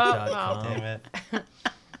 agileafterdark.com. Damn it.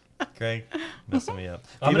 Greg, messing me up.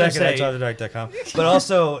 I'm gonna Feedback say- at agileafterdark.com. But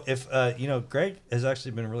also, if, Greg has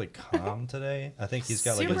actually been really calm today. I think he's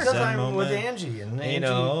got like a Because zen I'm moment. with Angie, and Angie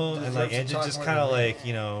And like deserves to Angie talk just more kind of than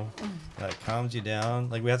me. like, like calms you down.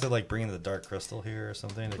 Like we have to like bring in the dark crystal here or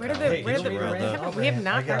something. To Where did kinda, the, like, where get did you the, riled up. we have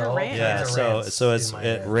not I got heard a all rant. Yeah, kinds of so rants so it's in my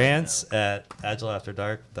it head rants at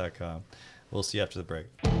agileafterdark.com. We'll see you after the break.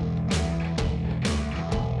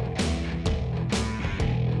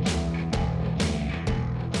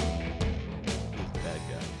 The bad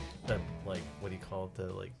guy. The, like, what do you call it?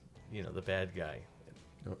 The, like, the bad guy.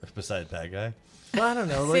 Besides bad guy, Well, I don't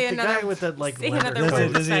know. Say Like, the another- guy with the, like, say leather another does word.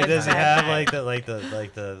 he Besides have bad guy. like I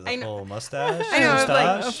the know. full mustache? I know, it's like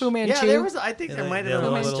Mustache? Fu Manchu. Yeah, there was. I think Yeah, there like, might yeah, have been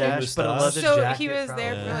a little mustache, but a mustache. leather So jacket. he was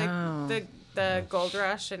there probably. for like Oh. the gold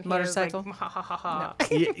rush and he Motorcycle? was like, ha ha ha ha.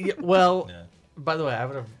 Well, Yeah. by the way, I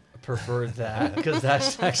would have preferred that because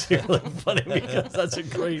that's actually really funny because that's a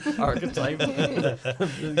great archetype.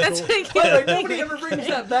 That's like, But nobody ever brings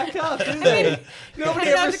that back up, do they? Nobody Put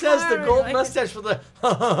it ever out to says the Clara, gold like- mustache with the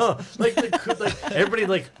like everybody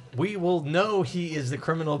like we will know he is the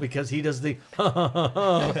criminal because he does the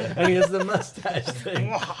and he has the mustache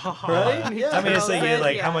thing, right? Yeah, I mean, it's like,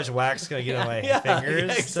 Yeah. how much wax can I get on my Yeah,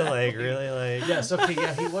 fingers yeah, to like really like. yes, okay,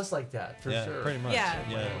 yeah, he was like that for Yeah, sure. pretty much. Yeah.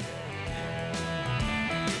 yeah.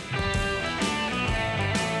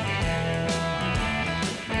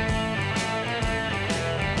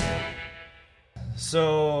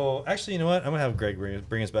 So actually, you know what? I'm gonna have Greg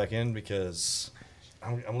bring us back in because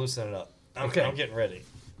I'm loosening it up. Okay. I'm getting ready.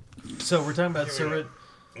 So we're talking about servant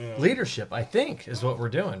leadership, I think, is what we're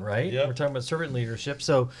doing, right? Yep. We're talking about servant leadership.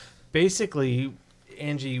 So basically,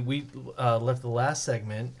 Angie, we left the last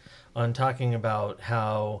segment on talking about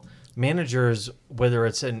how managers, whether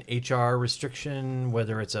it's an HR restriction,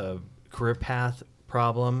 whether it's a career path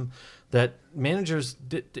problem, that managers,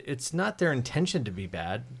 it's not their intention to be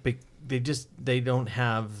bad, but they don't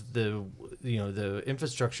have the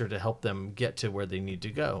infrastructure to help them get to where they need to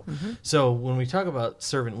go. So when we talk about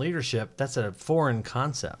servant leadership, that's a foreign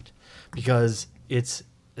concept because it's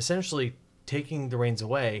essentially taking the reins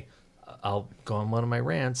away. I'll go on one of my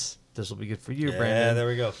rants. This will be good for you, Yeah, Brandon. there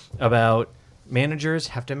we go. About managers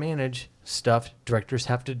have to manage stuff, directors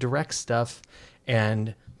have to direct stuff,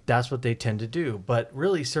 and that's what they tend to do. But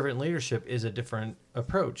really, servant leadership is a different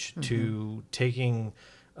approach to taking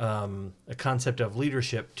a concept of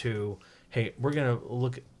leadership to, hey, we're going to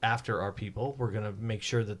look after our people. We're going to make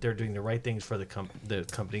sure that they're doing the right things for the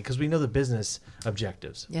company because we know the business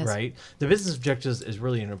objectives, Yes. right? The business objectives is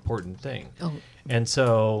really an important thing. Oh. And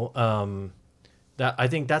so that I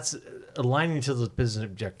think that's aligning to those business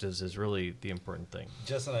objectives is really the important thing.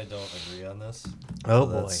 Jess and I don't agree on this. Oh, So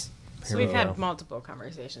boy. that's- So Here we've we had go. multiple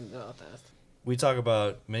conversations about this. We talk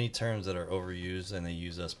about many terms that are overused and they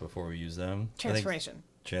use us before we use them. I think- Transformation.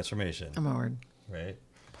 Transformation. I'm a word. Right.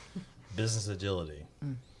 Business agility.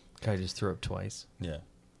 Guy just threw up twice. Yeah.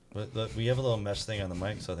 But we have a little mesh thing on the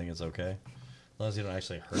mic, so I think it's okay. As long as you don't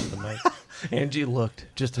actually hurt the mic. Angie looked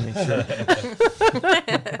just to make sure.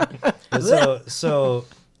 But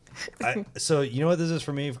so you know what this is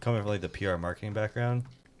for me, coming from like the PR marketing background?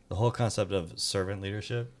 The whole concept of servant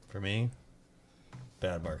leadership, for me,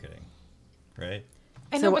 bad marketing. Right?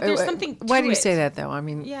 I know, but there's something to Why do you it. say that though? I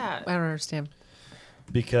mean, Yeah. I don't understand.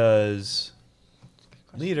 Because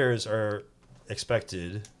leaders are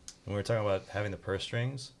expected, when we're talking about having the purse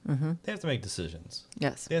strings, they have to make decisions.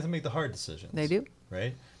 Yes, They have to make the hard decisions. they do.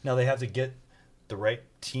 Right? Now they have to get the right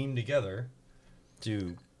team together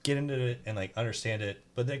to get into it and like understand it,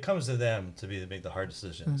 but then it comes to them to make the hard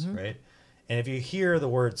decisions, right? And if you hear the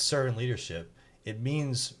word servant leadership, it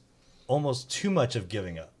means almost too much of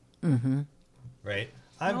giving up. Right?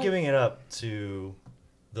 I'm No. giving it up to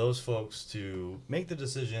those folks to make the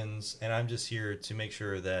decisions, and I'm just here to make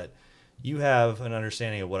sure that you have an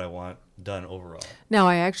understanding of what I want done overall. No,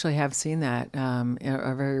 I actually have seen that.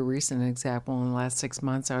 A very recent example in the last 6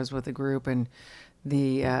 months, I was with a group and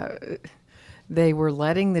they were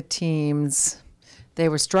letting the teams, they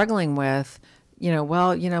were struggling with,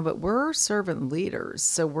 but we're servant leaders,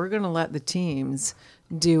 so we're going to let the teams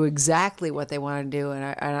do exactly what they want to do. And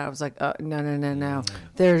I was like, no.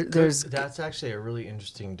 There's That's actually a really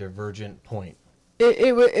interesting divergent point.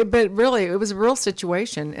 But really, it was a real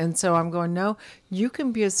situation, and so I'm going. No, you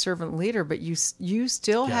can be a servant leader, but you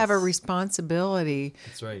still have a Yes. responsibility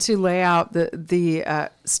That's right. to lay out the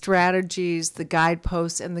strategies, the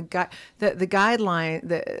guideposts, and the guideline.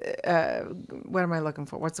 What am I looking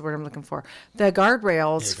for? What's the word I'm looking for? The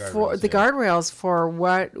guardrails Yeah, for guardrails, the yeah. guardrails for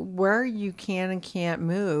where you can and can't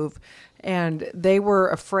move. And they were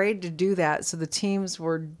afraid to do that, so the teams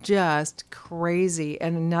were just crazy,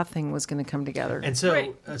 and nothing was going to come together. And so,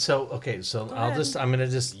 Right. okay, so ahead. I'm gonna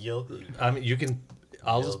just Yield. I mean,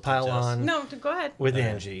 I'll Yield just to pile Jess. on No, go ahead. with Okay.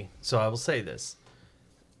 Angie. So I will say this: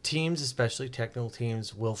 teams, especially technical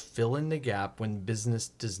teams, will fill in the gap when business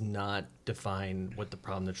does not define what the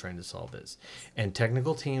problem they're trying to solve is, and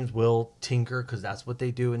technical teams will tinker because that's what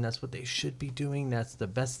they do and that's what they should be doing. That's the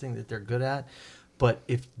best thing that they're good at. But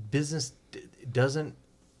if business doesn't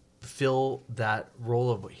fill that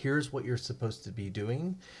role of here's what you're supposed to be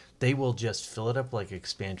doing, they will just fill it up like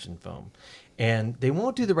expansion foam. And they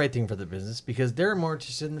won't do the right thing for the business because they're more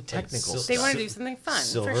interested in the technical sil- stuff. They want to do something fun,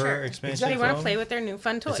 Silver for sure. expansion They want to foam? play with their new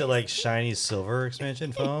fun toys. Is it like shiny silver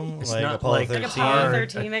expansion foam? It's like not Apollo like 13? Apollo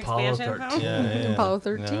 13 Apollo expansion 13. foam? Yeah. Apollo No.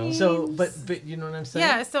 13. So, but you know what I'm saying?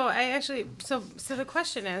 Yeah, so I actually so the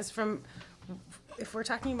question is from if we're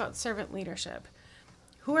talking about servant leadership,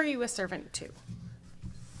 who are you a servant to?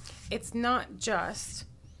 It's not just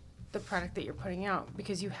the product that you're putting out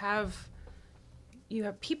because you have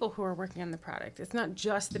people who are working on the product. It's not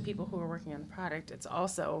just the people who are working on the product, it's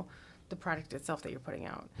also the product itself that you're putting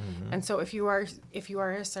out. And so if you are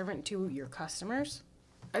a servant to your customers,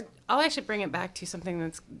 I'll actually bring it back to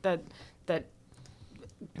something that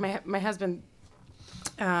my husband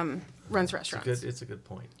runs restaurants. It's a good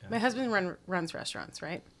point. Yeah. My husband runs restaurants,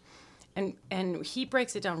 right? And he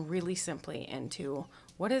breaks it down really simply into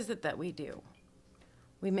what is it that we do?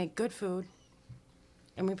 We make good food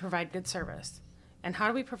and we provide good service. And how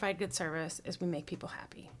do we provide good service is we make people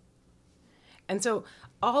happy. And so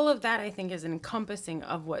all of that I think is encompassing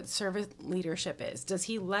of what service leadership is. Does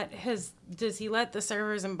he let the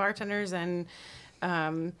servers and bartenders and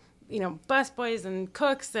busboys and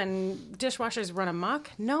cooks and dishwashers run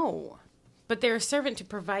amok? No. But they're a servant to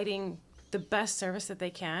providing the best service that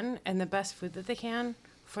they can and the best food that they can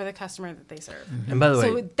for the customer that they serve. And by the way,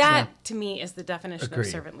 So that to me is the definition Agreed.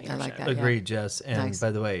 of servant I leadership. like that. agreed, Jess. And Nice.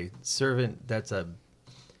 by the way, servant,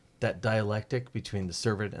 that dialectic between the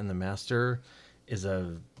servant and the master is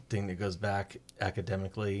a thing that goes back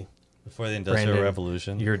academically. Before the Industrial Brandon,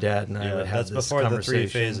 Revolution. Your dad and I Yeah, would have that's this before the conversation.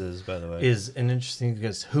 3 phases, by the way. Is an interesting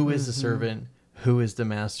because who is the servant? Who is the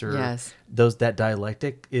master? Yes. That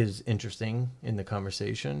dialectic is interesting in the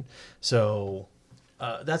conversation. So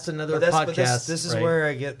that's another podcast. This is right? where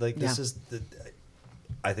I get like this Yeah. is the.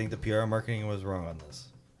 I think the PR marketing was wrong on this.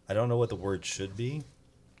 I don't know what the word should be.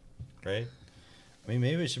 Right. I mean,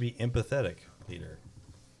 maybe it should be empathetic leader.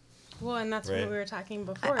 Well, and that's Right. what we were talking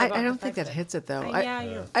before. I about the don't think fact that hits it though. yeah,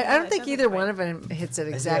 you're- I yeah, don't think it either doesn't one quite. of them hits it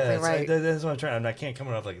exactly Yeah, right. That's what I'm trying. I can't come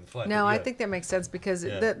up like the fly. No, I think that makes sense because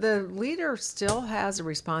Yeah. the leader still has a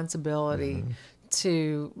responsibility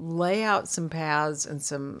to lay out some paths and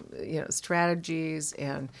some strategies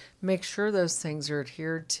and make sure those things are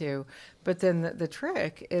adhered to. But then the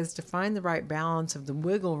trick is to find the right balance of the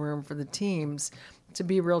wiggle room for the teams to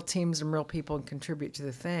be real teams and real people and contribute to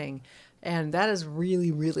the thing. And that is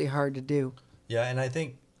really, really hard to do. Yeah, and I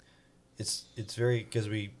think it's very because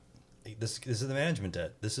this is the management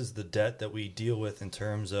debt. This is the debt that we deal with in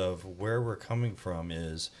terms of where we're coming from.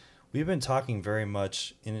 Is we've been talking very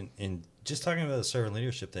much in just talking about the servant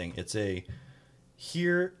leadership thing. It's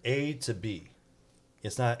here A to B.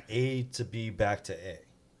 It's not A to B back to A,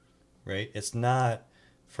 right? It's not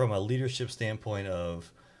from a leadership standpoint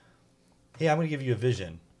of, hey, I'm going to give you a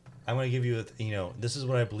vision. I'm going to give you this is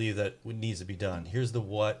what I believe that needs to be done. Here's the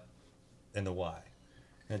what and the why.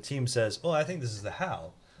 And the team says, oh, I think this is the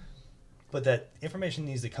how. But that information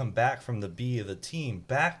needs to come back from the B of the team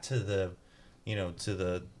back to the, to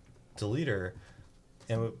the leader.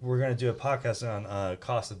 And we're going to do a podcast on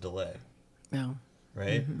cost of delay, No.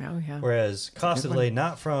 right? Oh, yeah. Whereas cost good of delay,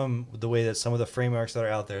 not from the way that some of the frameworks that are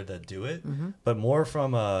out there that do it, but more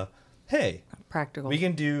from hey, Practical. we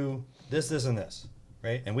can do this, and this,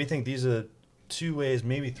 right? And we think these are 2 ways,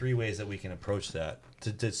 maybe 3 ways that we can approach that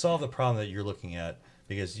to solve the problem that you're looking at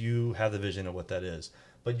because you have the vision of what that is.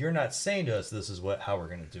 But you're not saying to us this is how we're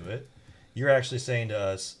going to do it. You're actually saying to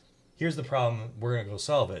us, here's the problem, we're going to go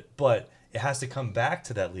solve it. But it has to come back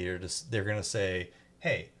to that leader. They're going to say,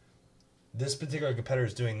 hey, this particular competitor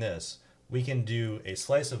is doing this. We can do a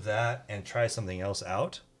slice of that and try something else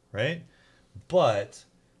out, right? But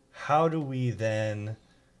how do we then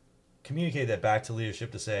communicate that back to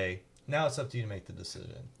leadership to say, Now it's up to you to make the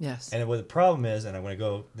decision. Yes. And what the problem is, and I'm going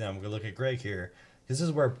to look at Greg here. This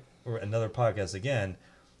is where another podcast again.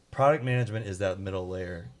 Product management is that middle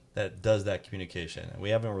layer that does that communication, and we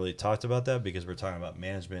haven't really talked about that because we're talking about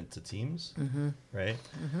management to teams, right?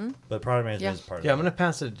 But product management is part of it. Yeah, I'm going to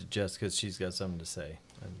pass it to Jess because she's got something to say.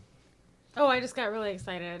 Oh, I just got really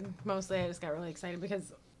excited. Mostly, I just got really excited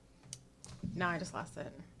because now I just lost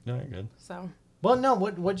it. No, you're good. So Well, no,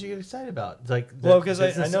 what'd you get excited about? Like, Well, because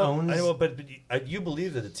I know, but you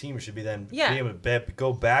believe that the team should be then Yeah. be able to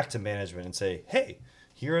go back to management and say, hey,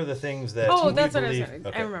 here are the things that oh, we that's what I was believe. saying.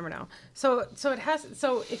 Okay. I remember now. So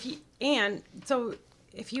if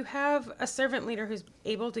you have a servant leader who's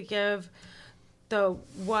able to give the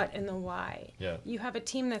what and the why, Yeah. you have a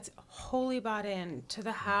team that's wholly bought in to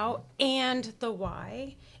the how and the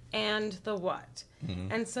why and the what,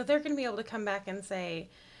 and so they're going to be able to come back and say,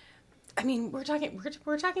 I mean, we're talking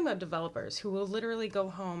about developers who will literally go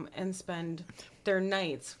home and spend their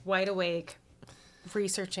nights wide awake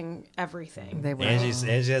researching everything. They will.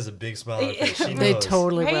 Angie has a big smile on her face. She They knows.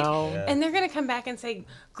 totally Right? will. Yeah. And they're going to come back and say,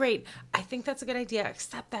 great, I think that's a good idea,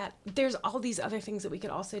 except that there's all these other things that we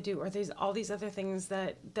could also do, or there's all these other things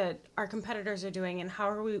that our competitors are doing, and how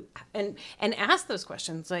are we, and ask those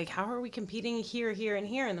questions, like, how are we competing here, here, and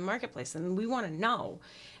here in the marketplace? And we want to know.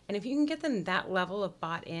 And if you can get them that level of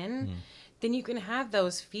bought in, then you can have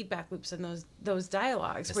those feedback loops and those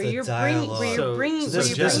dialogues It's where the you're dialogue. bringing. This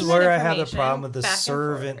where you're is bringing where that I have the information problem with the back and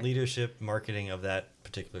servant forth. leadership marketing of that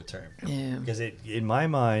particular term. Yeah. Because in my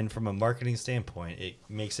mind, from a marketing standpoint, it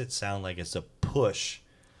makes it sound like it's a push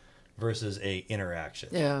versus a interaction.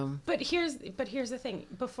 Yeah. But here's the thing.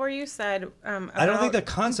 Before you said, I don't think the about-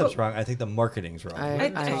 concept's but- wrong. I think the marketing's wrong. I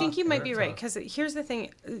think you might We're be right, tough. because here's the thing: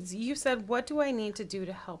 is you said, "What do I need to do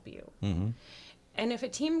to help you?" Mm-hmm. And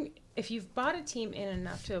if you've bought a team in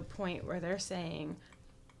enough to a point where they're saying,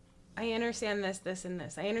 "I understand this, this, and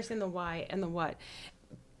this. I understand the why and the what,"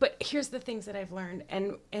 but here's the things that I've learned,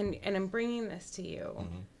 and I'm bringing this to you,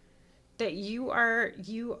 that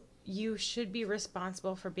you should be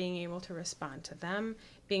responsible for being able to respond to them,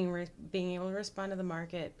 being able to respond to the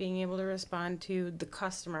market, being able to respond to the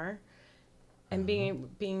customer, and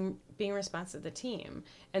being responsive to the team.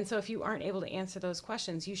 And so if you aren't able to answer those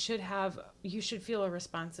questions, you should feel a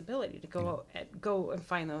responsibility to go and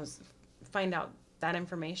find out that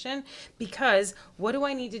information, because what do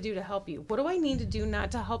I need to do to help you? What do I need to do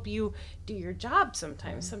not to help you do your job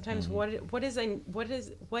sometimes? What is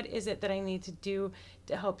it that I need to do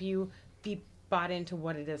to help you be bought into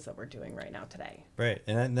what it is that we're doing right now today? Right,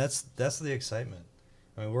 and that's the excitement.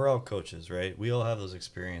 I mean, we're all coaches, right? We all have those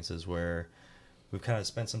experiences where we've kind of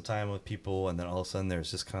spent some time with people, and then all of a sudden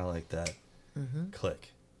there's just kind of like that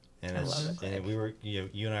click. And and we were,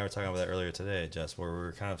 you and I were talking about that earlier today, Jess, where we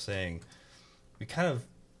were kind of saying,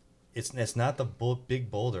 it's not the big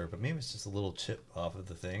boulder, but maybe it's just a little chip off of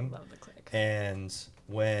the thing. I love the click. And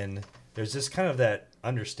when there's just kind of that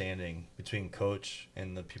understanding between coach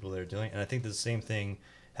and the people that are doing, and I think the same thing,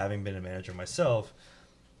 having been a manager myself,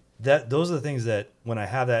 that those are the things that when I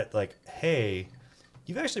have that, like, hey,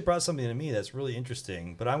 you've actually brought something to me that's really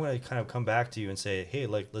interesting, but I'm going to kind of come back to you and say, hey,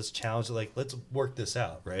 like, let's challenge it, like, let's work this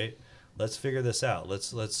out, right? Let's figure this out. Let's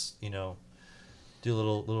do a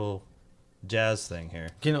little jazz thing here.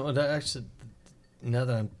 Actually, now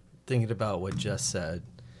that I'm thinking about what Jess said,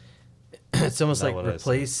 it's almost Not like what I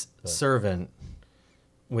replace said, but- servant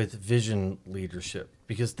with vision leadership.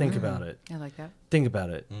 Because think about it. I like that. Think about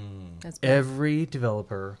it. That's good. Every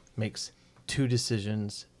developer makes 2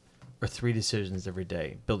 decisions or 3 decisions every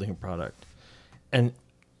day building a product. And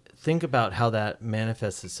think about how that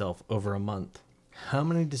manifests itself over a month. How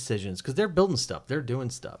many decisions? Because they're building stuff. They're doing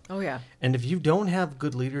stuff. Oh, yeah. And if you don't have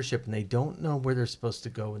good leadership and they don't know where they're supposed to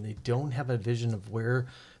go and they don't have a vision of where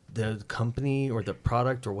the company or the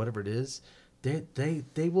product or whatever it is,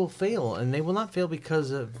 they will fail. And they will not fail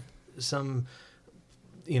because of some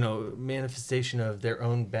manifestation of their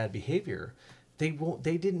own bad behavior. They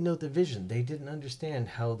didn't know the vision. They didn't understand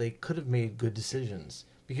how they could have made good decisions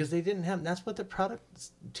because they didn't have. That's what the product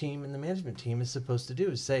team and the management team is supposed to do: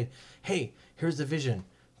 is say, "Hey, here's the vision.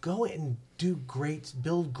 Go and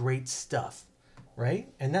build great stuff," right?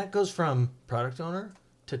 And that goes from product owner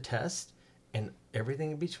to test and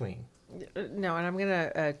everything in between. No, and I'm going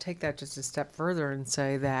to take that just a step further and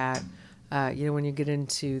say that, when you get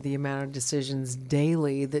into the amount of decisions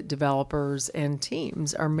daily that developers and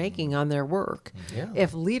teams are making on their work, Yeah.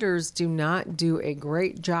 if leaders do not do a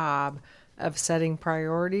great job of setting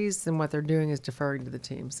priorities, then what they're doing is deferring to the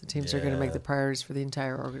teams. The teams are going to make Yeah. the priorities for the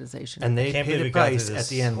entire organization. And they Can't pay believe the we got through price this at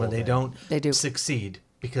the end when whole they thing. don't They do. succeed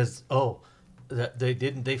because that they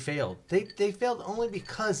didn't. They failed. They failed only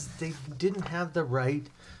because they didn't have the right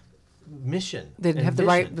mission. They didn't and have the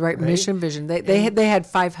vision, right mission vision. They had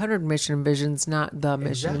 500 mission visions, not the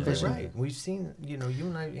mission Exactly vision. right. We've seen, you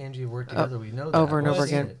and I, Angie, work together. We know that. over and Well, over I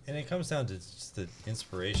think- again. And it comes down to just the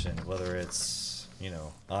inspiration, whether it's,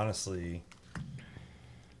 honestly,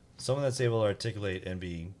 someone that's able to articulate and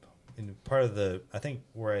be part of the, I think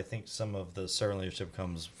some of the servant leadership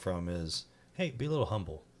comes from is, hey, be a little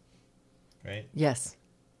humble, right? Yes.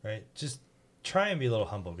 Right? Just try and be a little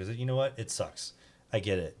humble because you know what? It sucks. I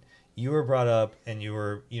get it. You were brought up and you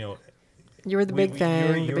were, You were the big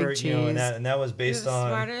thing, the big cheese. and that was based You're the on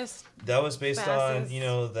smartest. that was based on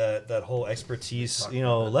fastest. that whole expertise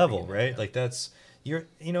level, right? Like that's you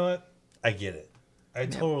know what, I get it, I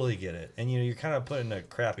totally get it, and you're kind of put in a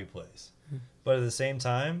crappy place, but at the same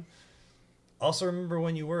time, also remember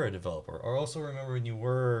when you were a developer, or also remember when you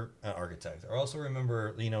were an architect, or also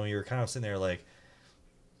remember you're kind of sitting there like,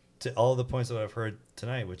 to all the points that I've heard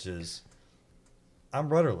tonight, which is I'm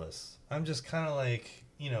rudderless. I'm just kind of like,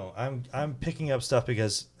 I'm picking up stuff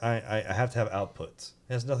because I have to have outputs.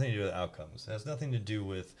 It has nothing to do with outcomes. It has nothing to do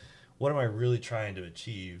with what am I really trying to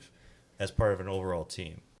achieve as part of an overall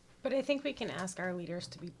team. But I think we can ask our leaders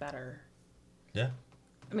to be better. Yeah.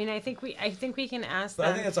 I mean, I think we can ask But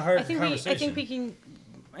them. I think that's a hard I think conversation.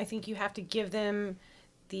 I think you have to give them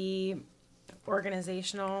the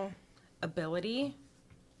organizational ability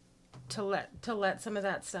to let some of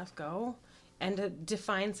that stuff go and to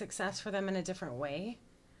define success for them in a different way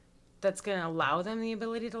that's going to allow them the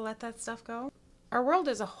ability to let that stuff go. Our world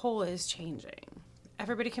as a whole is changing.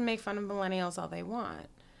 Everybody can make fun of millennials all they want,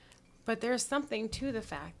 but there's something to the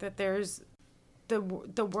fact that there's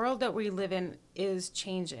the world that we live in is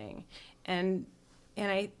changing, and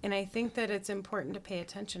I think that it's important to pay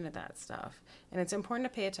attention to that stuff, and it's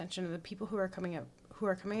important to pay attention to the people who are coming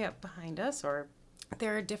up behind us, or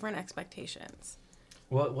there are different expectations.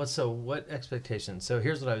 What expectations? So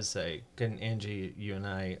here's what I would say. Angie, you and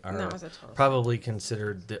I are That was a total probably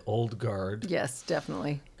considered the old guard. Yes,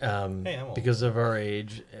 definitely. Hey, I'm old. Because of our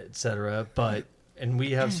age, etc. And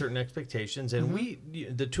we have certain expectations, and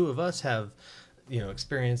the two of us have,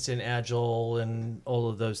 experience in Agile and all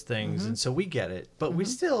of those things, and so we get it. But we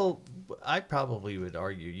still, I probably would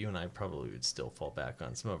argue, you and I probably would still fall back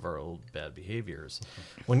on some of our old bad behaviors.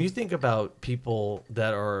 When you think about people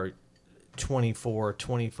that are 24,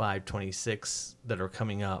 25, 26 that are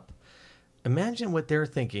coming up, imagine what they're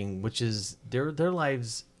thinking, which is their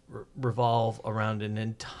lives revolve around an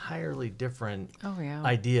entirely different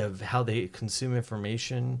idea of how they consume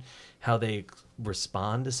information, how they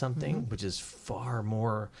respond to something, which is far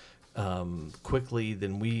more quickly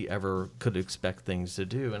than we ever could expect things to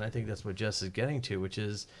do. And I think that's what Jess is getting to, which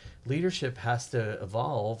is leadership has to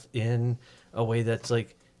evolve in a way that's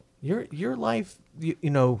like your life,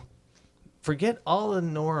 forget all the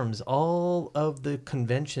norms, all of the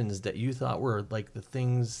conventions that you thought were like the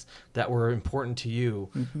things that were important to you,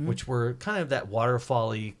 which were kind of that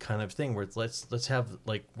waterfall-y kind of thing where it's let's have,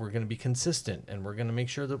 like, we're going to be consistent and we're going to make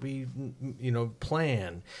sure that we,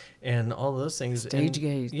 plan and all those things. Stage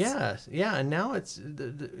gates. Yeah. And now it's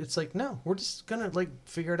like, no, we're just going to like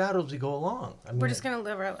figure it out as we go along. I mean, We're just going to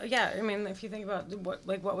live our, yeah. I mean, if you think about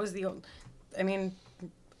what was the old, I mean,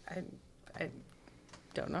 I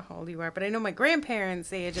don't know how old you are, but I know my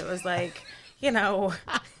grandparents' age, it was like, You're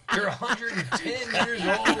 110 years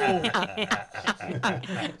old.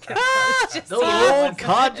 Those old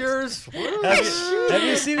codgers. Have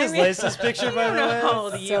you seen his latest picture, by I the don't know way? how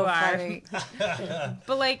old you So are. funny.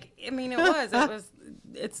 But like, I mean,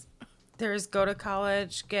 there's go to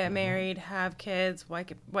college, get married, have kids,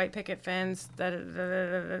 white picket fence,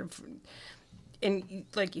 and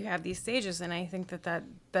like you have these stages, and I think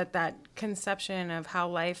that conception of how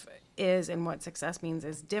life is and what success means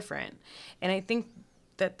is different, and I think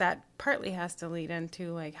that partly has to lead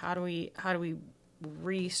into like how do we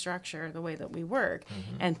restructure the way that we work,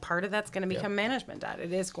 and part of that's going to become management debt.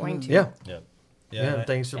 It is going to. Yeah.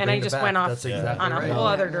 Thanks for And I bringing it just back. went off That's exactly on a right. whole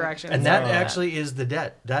other direction. And so- that actually is the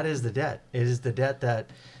debt. That is the debt. It is the debt that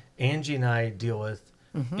Angie and I deal with.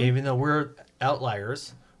 Even though we're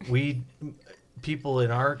outliers, people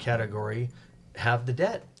in our category have the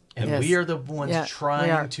debt. And Yes. we are the ones Yeah, we are.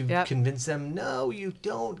 trying to Yep. convince them, no, you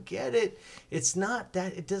don't get it. It's not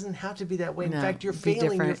that. It doesn't have to be that way. In No, fact, you're be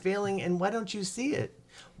failing. You're different. failing. And why don't you see it?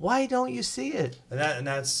 Why don't you see it? And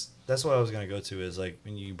that's what I was going to go to is like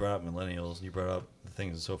when you brought up millennials and you brought up the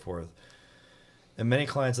things and so forth. And many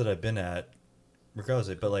clients that I've been at, regardless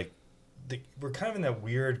of it, but like we're kind of in that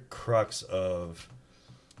weird crux of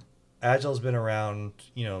Agile's been around,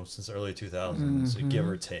 since the early 2000s, give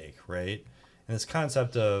or take, right? And this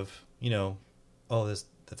concept of,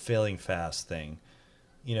 the failing fast thing.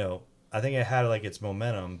 You know, I think it had like its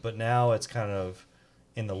momentum, but now it's kind of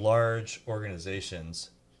in the large organizations.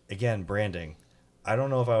 Again, branding. I don't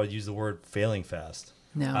know if I would use the word failing fast.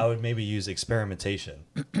 No. I would maybe use experimentation,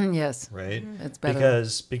 Yes. right? That's better.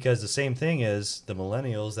 Because the same thing is the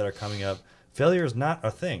millennials that are coming up. Failure is not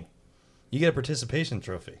a thing. You get a participation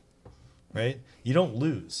trophy, right? You don't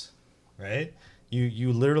lose, right?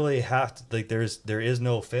 You literally have to, like, there is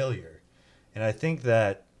no failure. And I think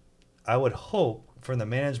that I would hope from the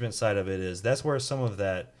management side of it is that's where some of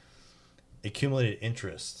that accumulated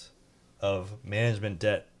interest of management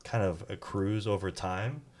debt kind of accrues over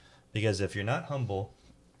time. Because if you're not humble,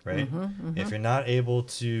 right? If you're not able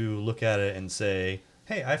to look at it and say,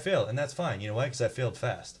 hey, I failed, and that's fine. You know why? Because I failed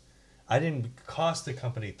fast. I didn't cost the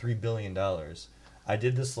company $3 billion. I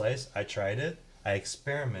did the slice. I tried it. I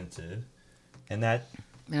experimented. And that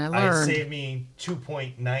And I learned. saved me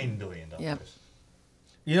 $2.9 billion. Yep.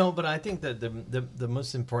 You know, but I think that the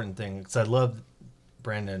most important thing, because I love,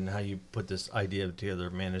 Brandon, how you put this idea together,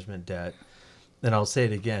 management debt. And I'll say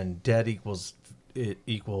it again, debt equals,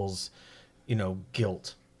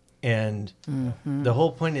 guilt. And the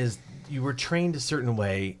whole point is you were trained a certain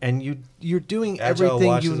way, and you're doing Agile everything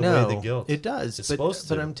washes you away know. the guilt. It does. It's but, supposed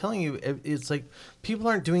but to. I'm telling you, it's like people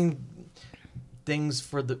aren't doing things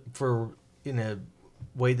in a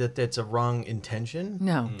way that's a wrong intention.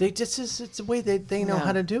 No. They just it's a way that they know No,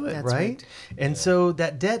 how to do it, that's right? right. And so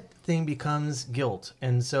that debt thing becomes guilt.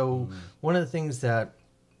 And so one of the things that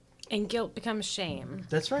And guilt becomes shame.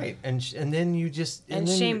 that's right. And then you just And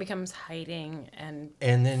then shame you- becomes hiding and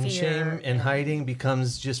and then fear shame and hiding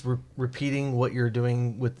becomes just repeating what you're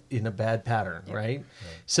doing in a bad pattern, right?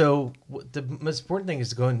 So the most important thing is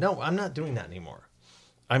to go, no, I'm not doing that anymore.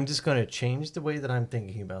 I'm just going to change the way that I'm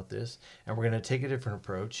thinking about this, and we're going to take a different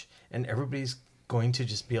approach, and everybody's going to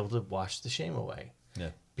just be able to wash the shame away.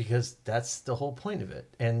 Yeah. Because that's the whole point of it.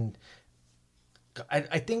 And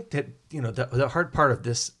I think that, the hard part of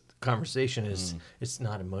this conversation is it's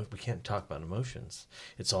not we can't talk about emotions.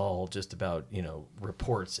 It's all just about,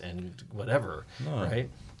 reports and whatever, right?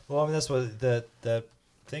 Well, I mean, that's what that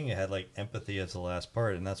thing it had, like, empathy as the last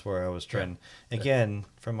part, and that's where I was trying. Again,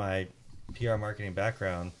 from my PR marketing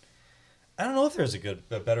background, I don't know if there's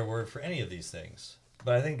a better word for any of these things.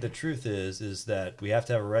 But I think the truth is that we have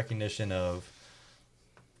to have a recognition of,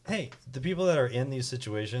 hey, the people that are in these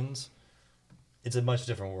situations, it's a much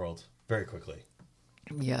different world very quickly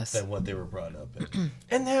Yes. than what they were brought up in.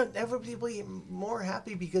 And everybody will be more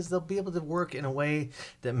happy because they'll be able to work in a way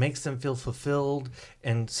that makes them feel fulfilled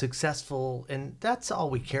and successful. And that's all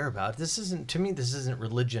we care about. This isn't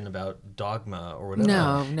religion about dogma or whatever.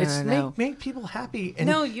 No, It's no. make people happy. And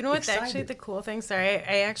no, you know what's excited. actually the cool thing? Sorry,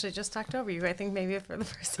 I actually just talked over you. I think maybe for the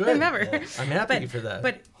first Good. time ever. Yeah, I'm happy for that.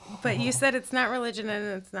 But you said it's not religion and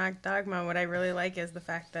it's not dogma. What I really like is the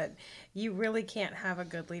fact that you really can't have a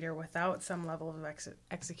good leader without some level of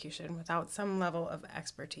execution, without some level of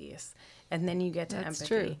expertise, and then you get to That's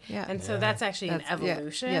empathy. true. Yeah. And so that's actually an Yeah,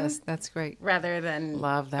 evolution. yes, that's great. Rather than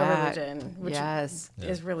Love a that. religion, which Yes.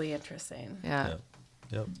 is really interesting. Yeah.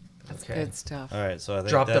 Yep. That's Okay. good stuff. All right, so I think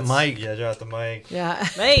Drop the that's- mic. Yeah, drop the mic. Yeah.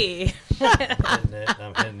 Hey,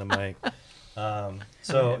 I'm hitting the mic.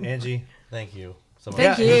 So Angie, thank you. So much.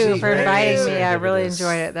 Thank Yeah, you Angie, for great. inviting Thanks me. for I doing really this.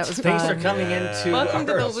 enjoyed it. That was Thanks fun. for coming Yeah. into welcome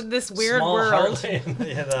to our this weird small world. hearted-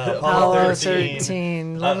 Yeah, the Apollo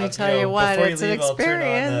 13. Let me tell you what, before it's an leave, I'll turn on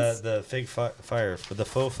experience. the fake fire for the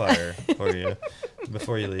faux fire for you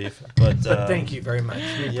before you leave. But Thank you very much. We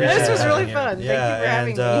appreciate This was it. really yeah, fun. Thank you yeah, for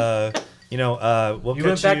having and, we'll You catch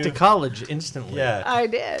went back to college instantly. Yeah. I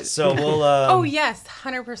did. So we'll. Oh yes,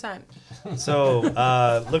 100%. So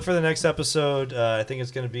look for the next episode. I think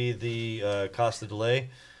it's going to be the cost of delay,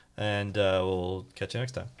 and we'll catch you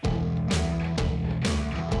next time.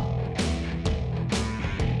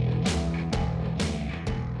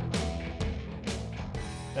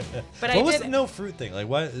 But What I was did. the no fruit thing? Like,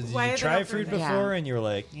 why did Why you the try no fruit fruit thing? before Yeah. and you were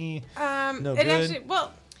like, no it good? actually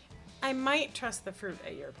I might trust the fruit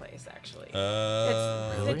at your place actually.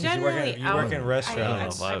 Really? It's generally You work in out-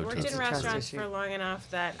 restaurants. I I've would worked trust in it. Trust restaurants issue. for long enough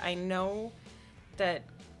that I know that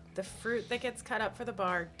the fruit that gets cut up for the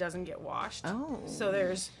bar doesn't get washed. Oh. So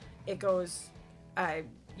it goes,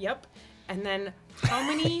 yep. And then how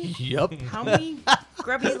many Yep. how many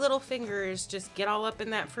grubby little fingers just get all up in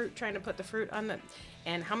that fruit trying to put the fruit on the,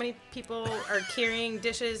 and how many people are carrying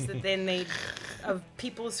dishes that then of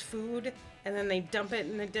people's food and then they dump it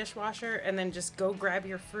in the dishwasher and then just go grab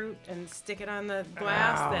your fruit and stick it on the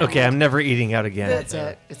glass. Wow. then Okay, I'm never eating out again. That's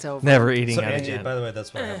it. It's over. Never eating So out Angie, again. by the way,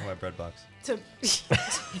 that's what I have in my bread box. to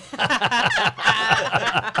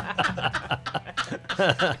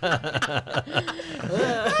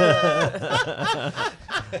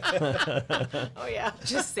Oh yeah,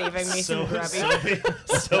 just saving me some grubby.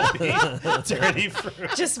 Soapy, dirty fruit.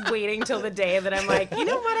 Just waiting till the day that I'm like, you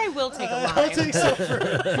know what? I will take a I'll line. take some fruit.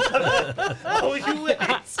 Oh, you wait.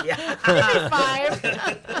 Yeah, give me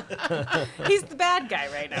 5. He's the bad guy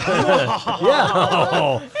right now.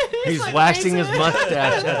 Yeah. He's like waxing his Mason.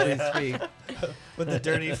 mustache as we speak. With the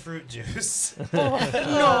dirty fruit juice. No.